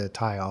allows you to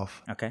tie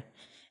off. Okay.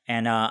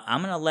 And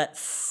I'm going to let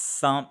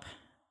Thump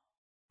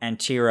and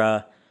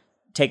Tira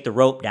take the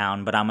rope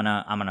down, but I'm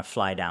gonna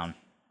fly down,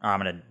 or I'm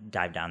gonna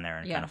dive down there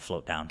and kind of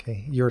float down.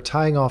 Okay, you're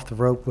tying off the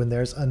rope when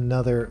there's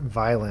another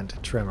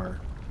violent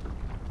tremor.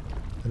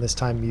 And this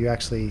time you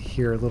actually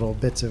hear little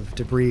bits of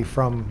debris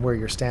from where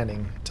you're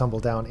standing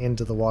tumble down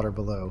into the water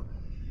below.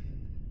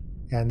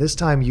 And this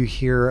time you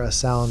hear a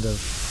sound of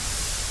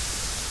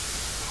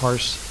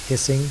harsh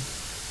hissing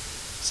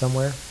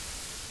somewhere.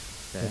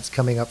 Okay. It's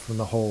coming up from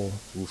the hole.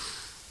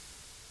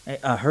 Hey,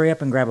 hurry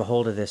up and grab a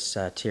hold of this,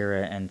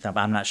 Tira and Thump.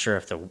 I'm not sure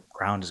if the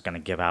ground is gonna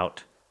give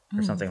out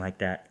or something like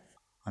that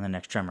on the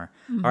next tremor.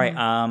 All right,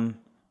 I'm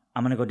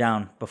gonna go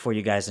down before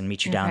you guys and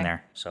meet you down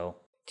there. So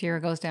Tira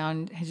goes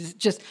down,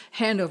 just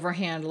hand over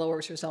hand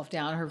lowers herself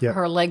down.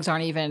 Her legs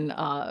aren't even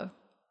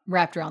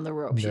wrapped around the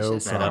rope. She's No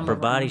just problem. that upper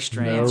body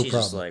strength. No She's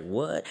just like,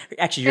 what?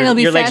 Actually, And it'll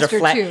be your legs are faster,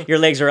 flat. too. Your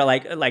legs are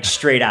like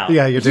straight out.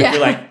 Yeah, you do. Yeah.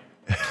 You're like,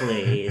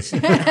 please.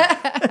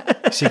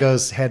 She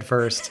goes head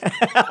first.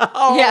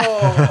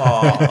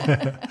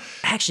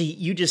 Actually,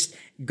 you just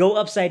go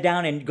upside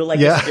down and go like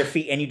this with your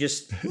feet, and you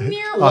just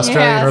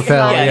Australian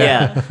rappel.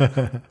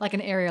 yeah. like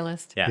an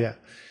aerialist. Yeah.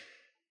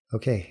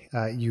 Okay.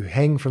 You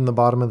hang from the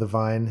bottom of the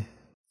vine.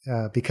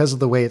 Because of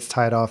the way it's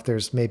tied off,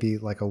 there's maybe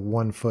like a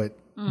 1 foot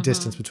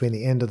distance between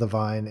the end of the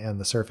vine and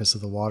the surface of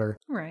the water.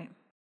 Right.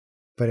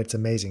 But it's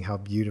amazing how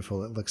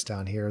beautiful it looks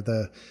down here.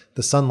 The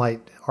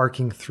sunlight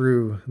arcing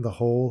through the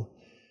hole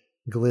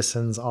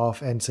glistens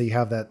off, and so you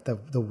have that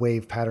the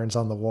wave patterns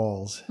on the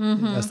walls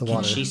as the Can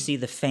water. she see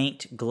the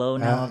faint glow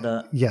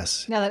now?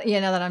 Yes. Now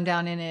that I'm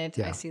down in it,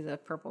 Yeah. I see the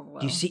purple glow.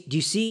 Do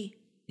you see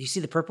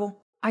the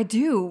purple? I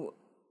do.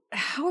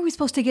 How are we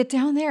supposed to get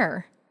down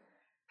there?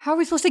 How are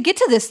we supposed to get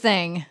to this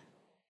thing?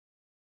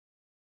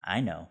 I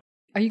know.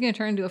 Are you going to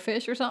turn into a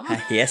fish or something?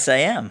 Yes, I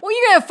am. Well,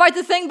 you're going to fight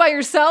the thing by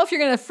yourself? You're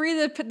going to free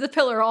the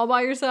pillar all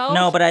by yourself?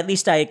 No, but at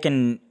least I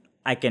can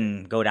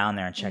go down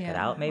there and check it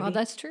out, maybe, Well,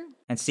 that's true.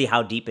 and see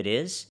how deep it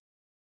is.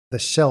 The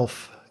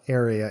shelf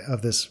area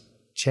of this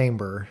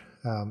chamber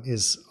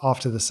is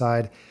off to the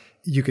side.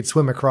 You could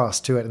swim across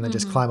to it and then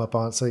just climb up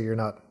on it so you're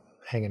not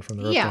hanging from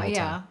the rope the whole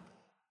time.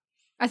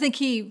 I think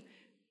he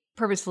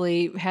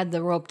purposefully had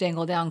the rope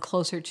dangle down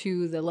closer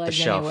to the ledge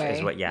The shelf anyway.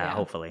 is what,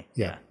 hopefully.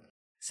 Yeah.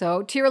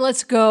 So Tira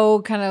lets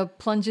go, kind of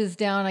plunges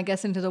down, I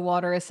guess, into the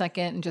water a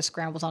second and just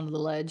scrambles onto the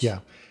ledge. Yeah.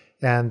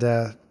 And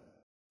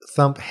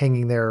Thump,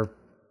 hanging there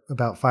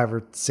about 5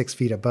 or 6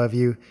 feet above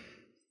you,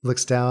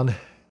 looks down,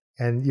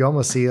 and you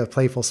almost see a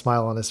playful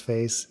smile on his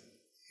face.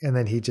 And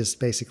then he just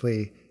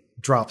basically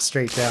drops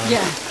straight down.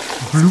 Yeah.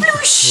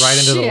 Right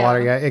into the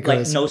water. Yeah, it Like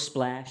goes. no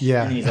splash.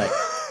 Yeah. And he's like,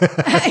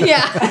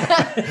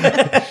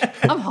 Yeah.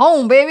 I'm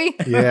home, baby.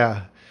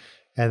 Yeah.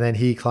 And then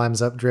he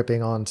climbs up,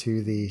 dripping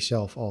onto the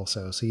shelf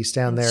also. So you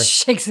stand there.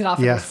 Shakes it off.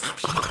 Yeah.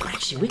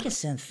 actually, we could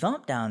send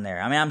Thump down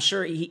there. I mean, I'm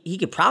sure he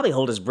could probably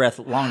hold his breath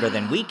longer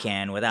than we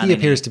can without He any...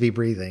 appears to be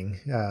breathing.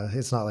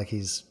 It's not like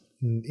he's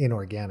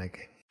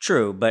inorganic.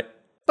 True, but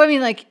But I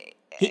mean, like,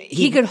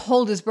 he could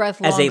hold his breath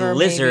longer. as a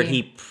lizard,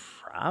 maybe. he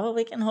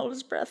probably can hold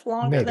his breath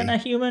longer than a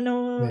Maybe. human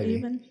or Maybe.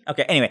 even...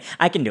 Okay, anyway,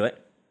 I can do it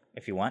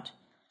if you want.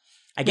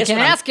 I You guess can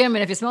what I'm- ask him,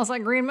 and if he smells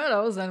like Green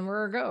Meadows, then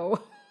we're a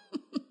go.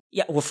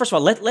 Yeah, well, first of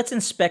all, let's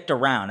inspect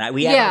around.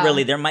 We Yeah. haven't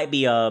really... There might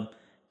be a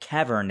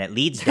cavern that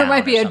leads down. There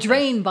might be or a something.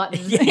 drain button.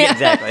 Yeah,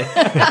 exactly.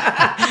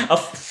 A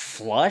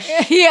flush?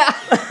 Yeah.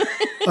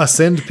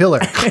 Ascend pillar.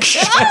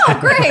 Oh,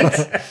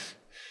 great.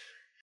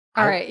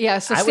 All right. Yeah.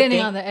 So I would standing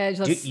think- on the edge,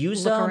 let's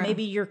use look around.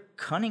 maybe your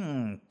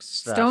cunning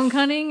stuff. Stone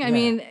cunning. I Yeah.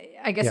 mean,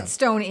 I guess Yeah. it's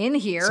stone in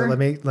here. So let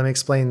me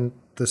explain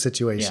the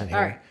situation Yeah. here.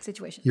 All right.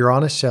 Situation. You're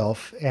on a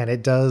shelf, and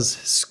it does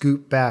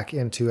scoop back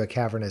into a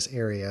cavernous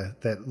area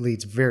that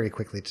leads very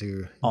quickly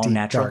to All deep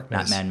natural,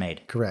 darkness. not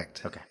man-made.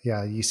 Correct. Okay.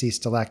 Yeah, you see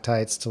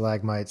stalactites,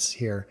 stalagmites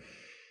here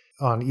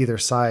on either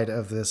side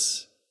of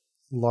this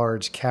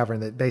large cavern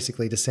that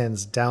basically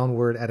descends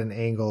downward at an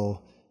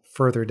angle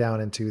further down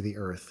into the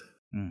earth.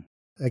 Mm.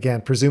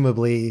 Again,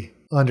 presumably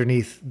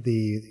underneath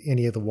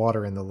any of the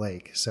water in the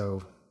lake.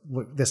 So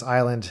this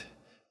island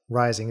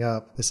rising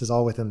up, this is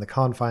all within the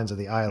confines of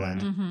the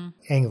island, Mm-hmm.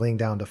 angling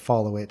down to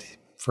follow it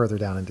further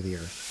down into the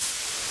earth.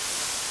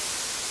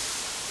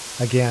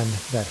 Again,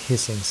 that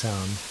hissing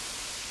sound.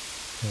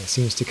 And it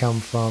seems to come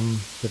from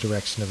the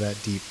direction of that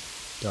deep,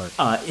 dark.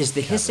 Is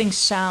the hissing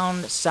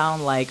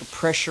sound like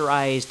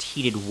pressurized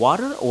heated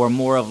water, or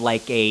more of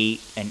like an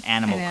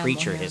animal An animal,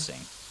 creature yeah.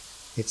 hissing?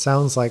 It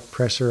sounds like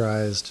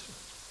pressurized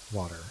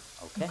water.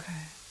 Okay.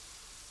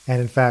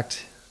 And in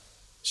fact,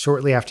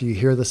 shortly after you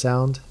hear the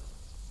sound,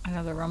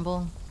 Another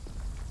rumble.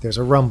 there's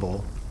a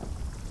rumble.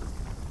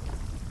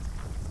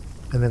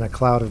 And then a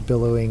cloud of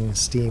billowing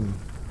steam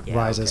Yeah,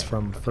 rises okay.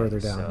 from further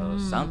down.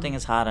 So something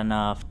is hot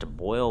enough to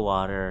boil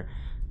water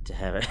to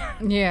have it.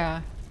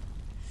 Yeah.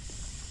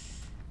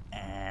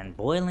 And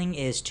boiling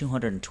is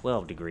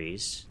 212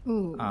 degrees.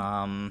 Ooh.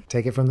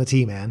 Take it from the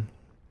T-Man.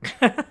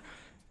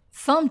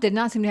 Thump did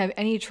not seem to have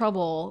any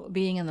trouble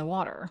being in the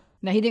water.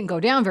 Now, he didn't go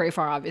down very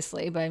far,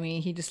 obviously, but I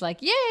mean, he just like,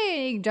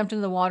 yay, jumped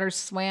into the water,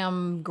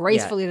 swam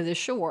gracefully to the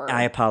shore.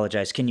 I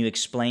apologize. Can you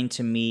explain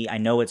to me? I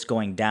know it's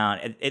going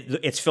down.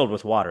 It's filled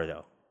with water,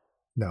 though.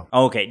 No.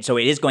 Okay, so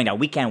it is going down.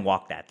 We can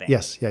walk that thing.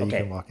 Yes, yeah, you Okay.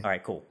 can walk it. All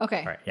right, cool.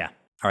 Okay. All right, yeah.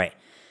 All right.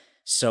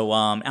 So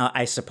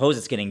I suppose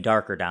it's getting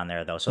darker down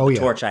there, though. So Oh, the yeah.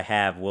 torch I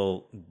have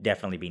will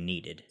definitely be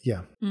needed.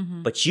 Yeah.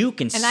 But you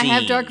can and see. I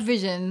have dark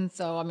vision,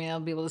 so I mean, I'll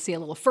be able to see a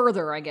little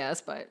further, I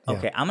guess, but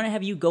Okay, I'm going to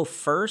have you go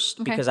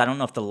first Okay. because I don't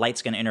know if the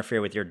light's going to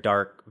interfere with your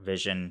dark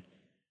vision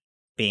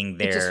being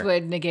there. it just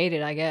would negate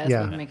it, I guess.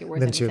 Yeah. Wouldn't make it worth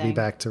Then anything. she'll be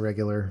back to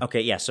regular.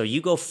 Okay, yeah. So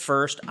you go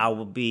first. I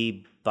will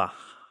be behind.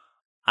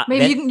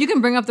 Maybe you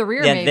can bring up the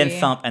rear, maybe. Then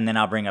Thump, and then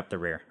I'll bring up the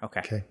rear. Okay.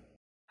 Okay.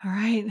 All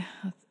right.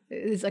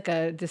 It's like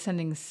a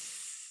descending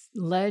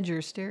ledge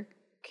or stair.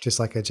 Just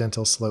like a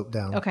gentle slope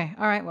down. Okay.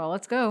 All right. Well,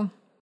 let's go.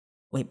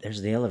 Wait,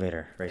 there's the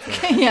elevator right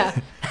there. Yeah.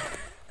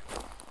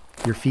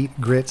 Your feet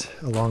grit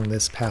along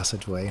this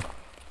passageway.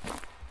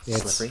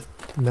 Slippery.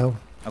 No.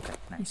 Okay,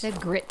 He nice.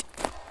 said grit.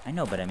 I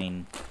know, but I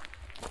mean,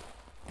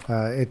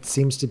 It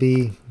seems to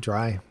be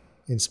dry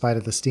in spite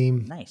of the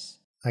steam. nice.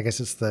 I guess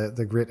it's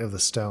the grit of the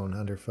stone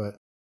underfoot.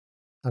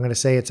 I'm going to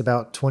say it's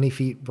about 20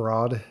 feet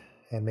broad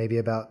and maybe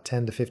about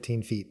 10 to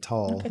 15 feet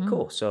tall. Okay,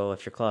 cool. So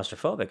if you're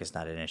claustrophobic, it's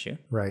not an issue.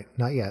 Right.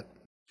 Not yet.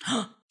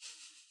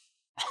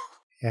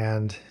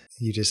 And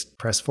you just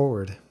press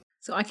forward.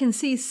 So I can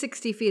see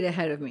 60 feet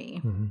ahead of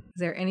me. Is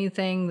there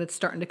anything that's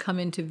starting to come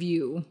into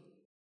view?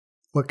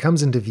 What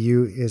comes into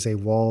view is a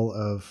wall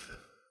of,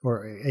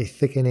 or a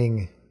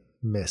thickening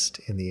mist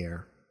in the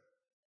air.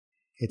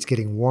 It's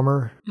getting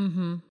warmer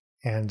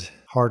and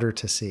harder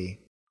to see.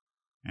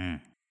 Mm.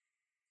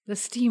 The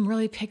steam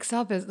really picks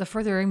up as the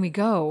further in we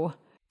go.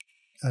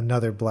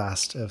 Another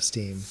blast of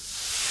steam.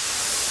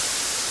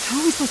 How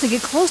are we supposed to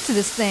get close to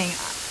this thing?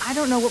 I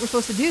don't know what we're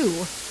supposed to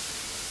do.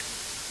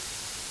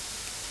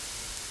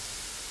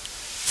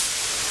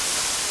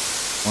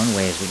 One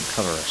way is we can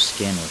cover our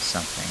skin with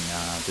something.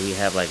 Do we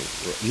have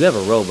you have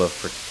a robe of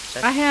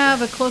protection? I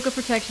have a cloak of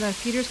protection. I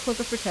have Peter's cloak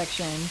of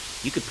protection.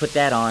 You could put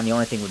that on. The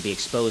only thing would be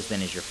exposed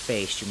then is your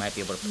face. You might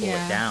be able to pull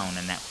Yeah. it down,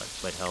 and that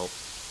would help.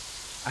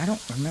 I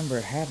don't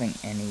remember having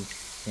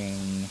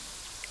anything.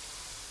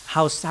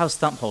 How's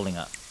Thump holding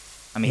up?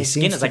 I mean, He his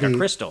skin seems is to like a be-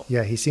 crystal.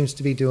 Yeah, he seems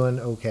to be doing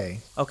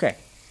okay. Okay.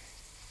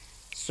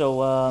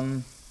 So,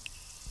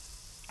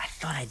 I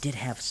thought I did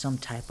have some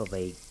type of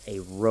a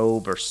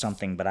robe or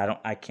something, but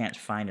I can't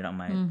find it on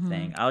my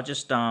thing. I'll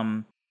just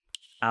I'll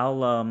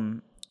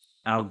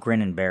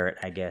grin and bear it,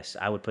 I guess.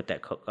 I would put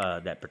that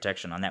that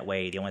protection on. That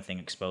way, the only thing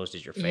exposed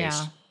is your face.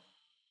 Yeah.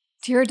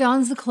 Tira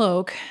dons the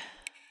cloak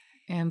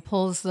and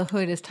pulls the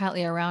hood as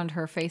tightly around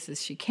her face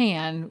as she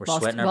can. We're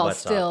sweating our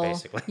butts off,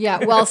 basically.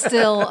 Yeah, while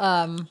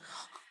still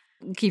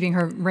keeping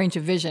her range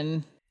of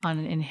vision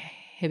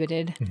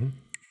uninhibited.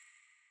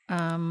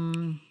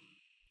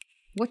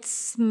 What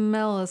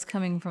smell is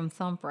coming from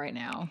Thump right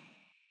now?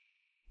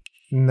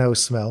 No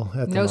smell at the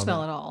moment. No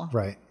smell at all.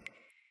 Right.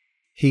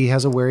 He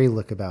has a wary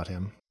look about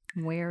him.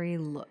 Wary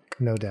look.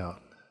 No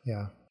doubt.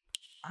 Yeah.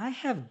 I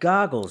have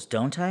goggles,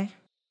 don't I?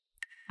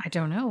 I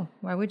don't know.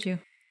 Why would you?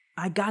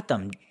 I got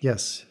them.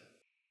 Yes.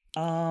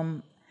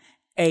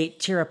 Hey,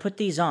 Tira, put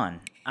these on.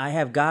 I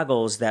have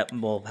goggles that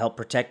will help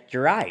protect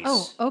your eyes.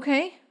 Oh,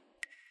 okay.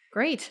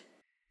 Great.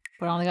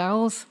 Put on the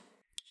goggles.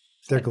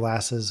 They're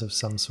glasses of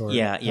some sort.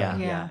 Yeah.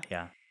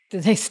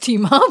 Did they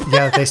steam up?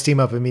 Yeah, they steam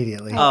up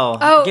immediately.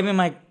 Oh, give me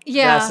my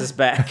glasses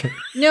back.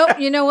 Nope.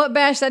 You know what,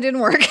 Bash? That didn't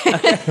work.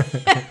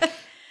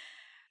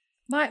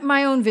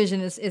 My own vision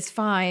is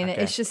fine.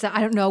 Okay. It's just that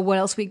I don't know what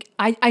else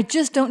I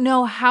just don't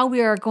know how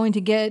we are going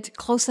to get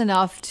close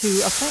enough to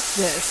affect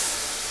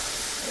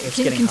this. It's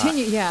getting hot.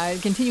 Yeah,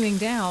 continuing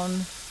down.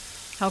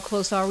 How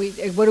close are we?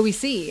 What do we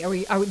see? Do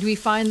we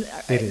find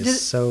It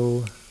is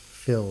so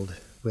filled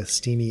with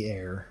steamy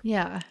air.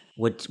 Yeah.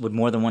 Would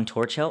more than one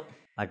torch help?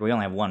 Like, we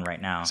only have one right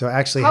now. So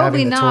actually Probably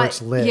having the not.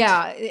 torch lit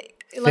Yeah.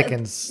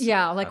 thickens.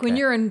 Like when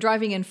you're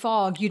driving in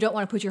fog, you don't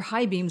want to put your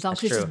high beams on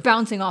because it's true. just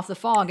bouncing off the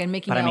fog and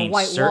making But I a mean,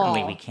 white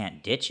certainly wall. we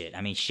can't ditch it.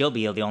 I mean, she'll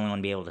be the only one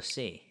to be able to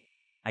see.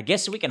 I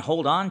guess we can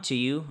hold on to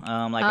you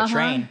like a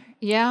train.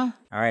 Yeah.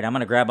 All right, I'm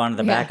going to grab onto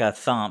the back of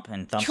Thump,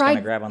 and Thump's going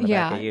to grab on the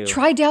back of you.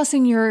 Try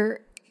dousing your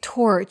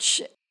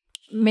torch.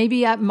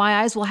 Maybe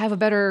my eyes will have a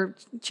better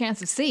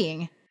chance of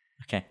seeing.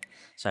 Okay,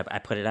 so I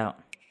put it out.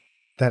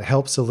 That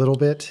helps a little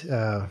bit.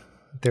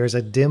 There's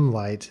a dim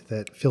light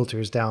that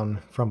filters down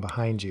from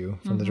behind you,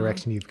 from the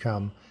direction you've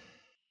come.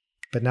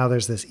 But now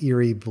there's this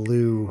eerie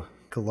blue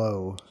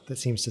glow that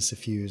seems to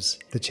suffuse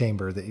the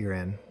chamber that you're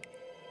in.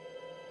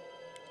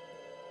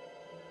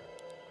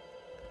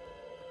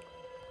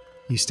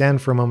 You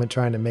stand for a moment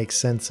trying to make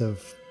sense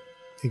of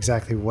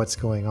exactly what's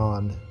going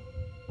on.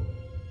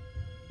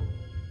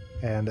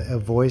 And a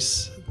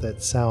voice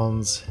that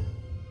sounds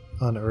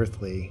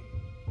unearthly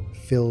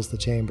fills the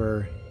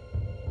chamber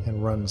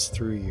and runs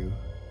through you.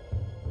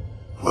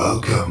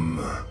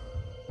 Welcome,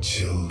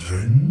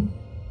 children.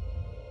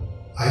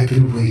 I've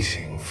been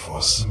waiting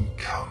for some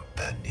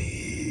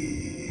company.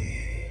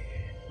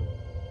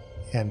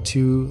 And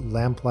two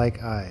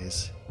lamp-like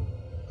eyes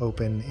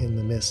open in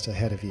the mist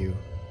ahead of you.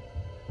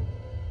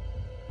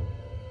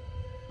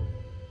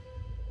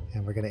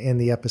 And we're going to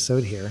end the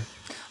episode here.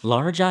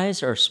 Large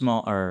eyes or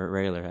small or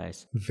regular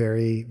eyes?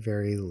 Very,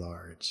 very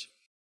large.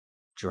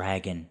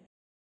 Dragon.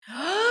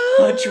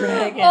 A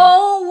dragon.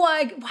 Oh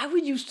my! Why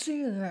would you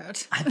say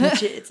that? I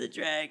bet you it's a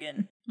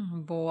dragon. Oh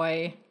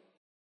boy.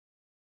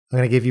 I'm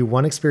going to give you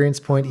 1 experience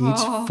point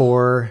each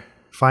for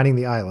finding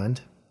the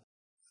island,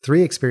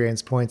 3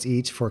 experience points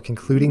each for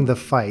concluding the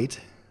fight,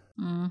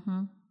 and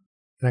I'm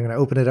going to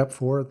open it up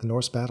for the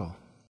Norse battle.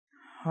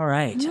 All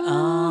right.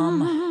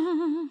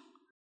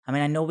 I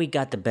mean, I know we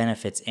got the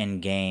benefits in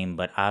game,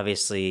 but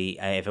obviously,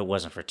 if it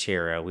wasn't for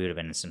Tira, we would have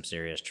been in some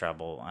serious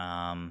trouble.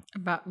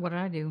 About what did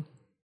I do?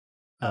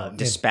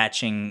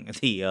 Dispatching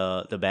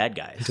the bad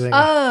guys. Doing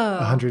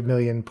 100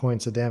 million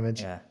points of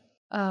damage. Yeah.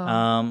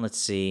 Oh. Let's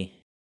see.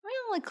 I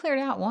only cleared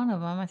out one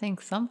of them. I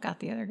think Thump got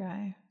the other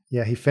guy.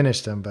 Yeah, he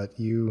finished them, but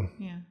you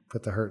Yeah.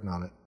 put the hurting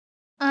on it.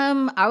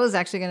 I was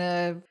actually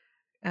gonna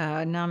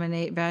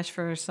nominate Bash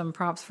for some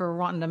props for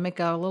wanting to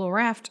make a little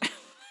raft,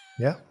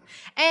 Yeah.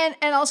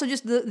 and also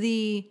just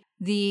the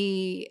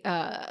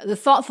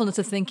thoughtfulness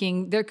of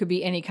thinking there could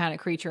be any kind of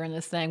creature in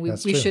this thing. We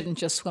That's true. shouldn't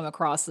just swim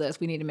across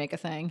this. We need to make a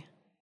thing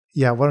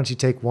Yeah, why don't you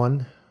take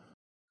one?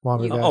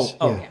 Wombat Bash?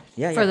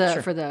 Yeah, for the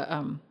sure. for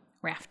the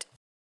raft.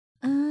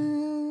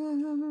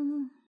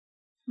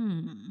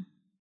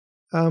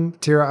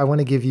 Tira, I want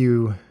to give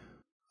you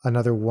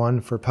another 1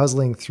 for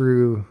puzzling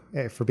through,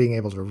 for being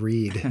able to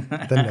read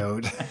the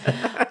note.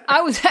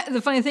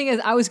 The funny thing is,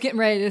 I was getting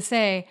ready to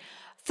say,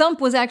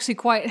 Thump was actually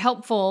quite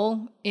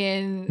helpful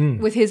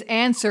with his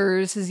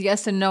answers, his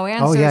yes and no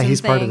answers. Oh yeah, and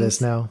he's part of things.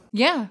 this now.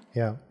 Yeah.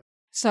 Yeah.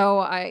 So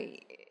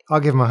I'll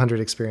give him 100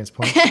 experience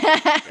points.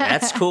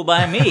 That's cool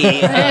by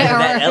me.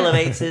 That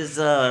elevates his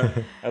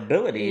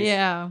abilities.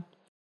 Yeah.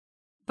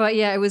 But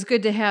yeah, it was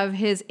good to have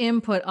his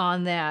input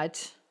on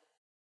that.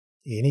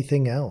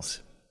 Anything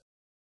else?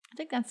 I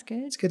think that's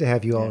good. It's good to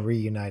have you all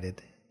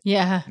reunited.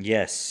 Yeah.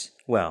 Yes.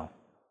 Well,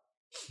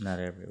 not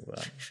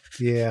everyone.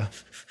 Yeah.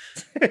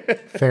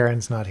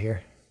 Farron's not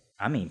here.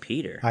 I mean,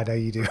 Peter. I know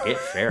you do. Get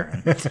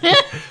Farron. All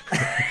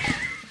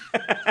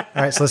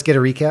right, so let's get a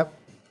recap.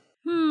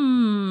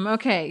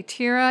 Okay.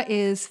 Tira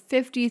is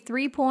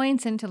 53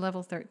 points into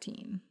level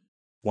 13.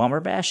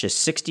 Womberbash is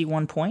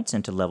 61 points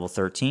into level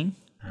 13.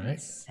 All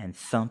right. And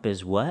Thump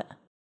is what?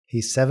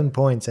 He's 7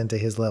 points into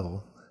his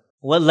level.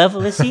 What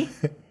level is he?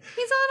 He's on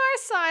our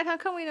side. How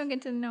come we don't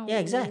get to know? Yeah,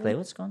 exactly.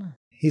 What's going on?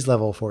 He's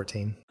level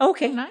 14.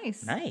 Okay.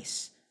 Nice.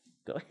 Nice.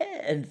 Go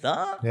ahead,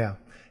 Thump. Yeah.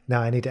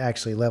 Now I need to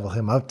actually level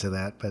him up to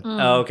that, but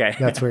Oh, okay.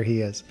 that's where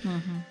he is.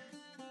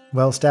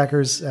 Well,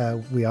 Stackers,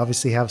 we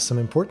obviously have some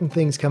important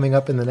things coming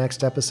up in the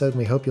next episode, and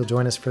we hope you'll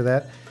join us for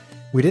that.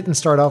 We didn't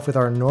start off with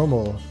our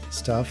normal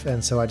stuff,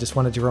 and so I just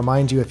wanted to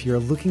remind you, if you're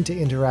looking to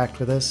interact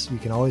with us, you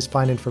can always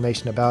find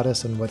information about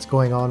us and what's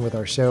going on with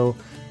our show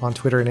on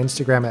Twitter and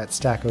Instagram at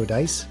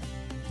StackODice.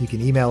 You can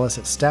email us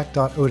at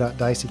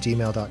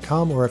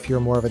stack.o.dice@gmail.com, or if you're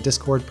more of a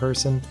Discord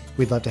person,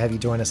 we'd love to have you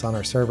join us on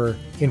our server.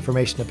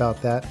 Information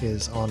about that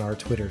is on our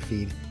Twitter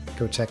feed.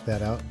 Go check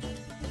that out.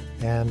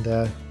 And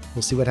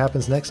we'll see what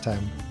happens next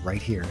time,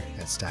 right here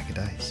at Stack of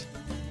Dice.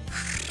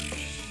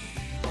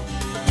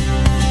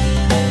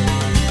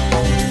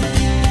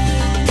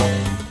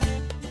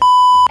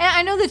 And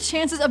I know the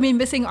chances of me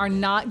missing are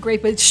not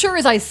great, but sure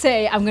as I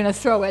say I'm going to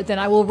throw it, then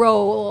I will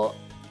roll.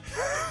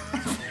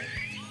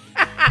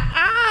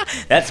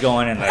 That's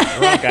going in the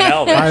drunken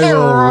elbow. I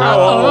will roll.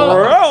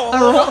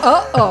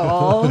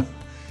 Uh-oh.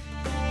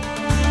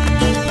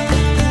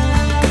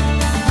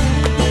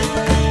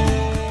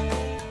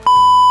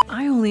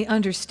 I only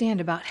understand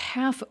about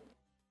half.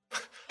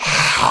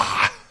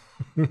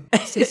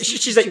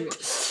 She's like,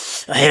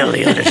 I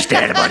only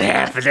understand about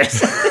half of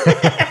this.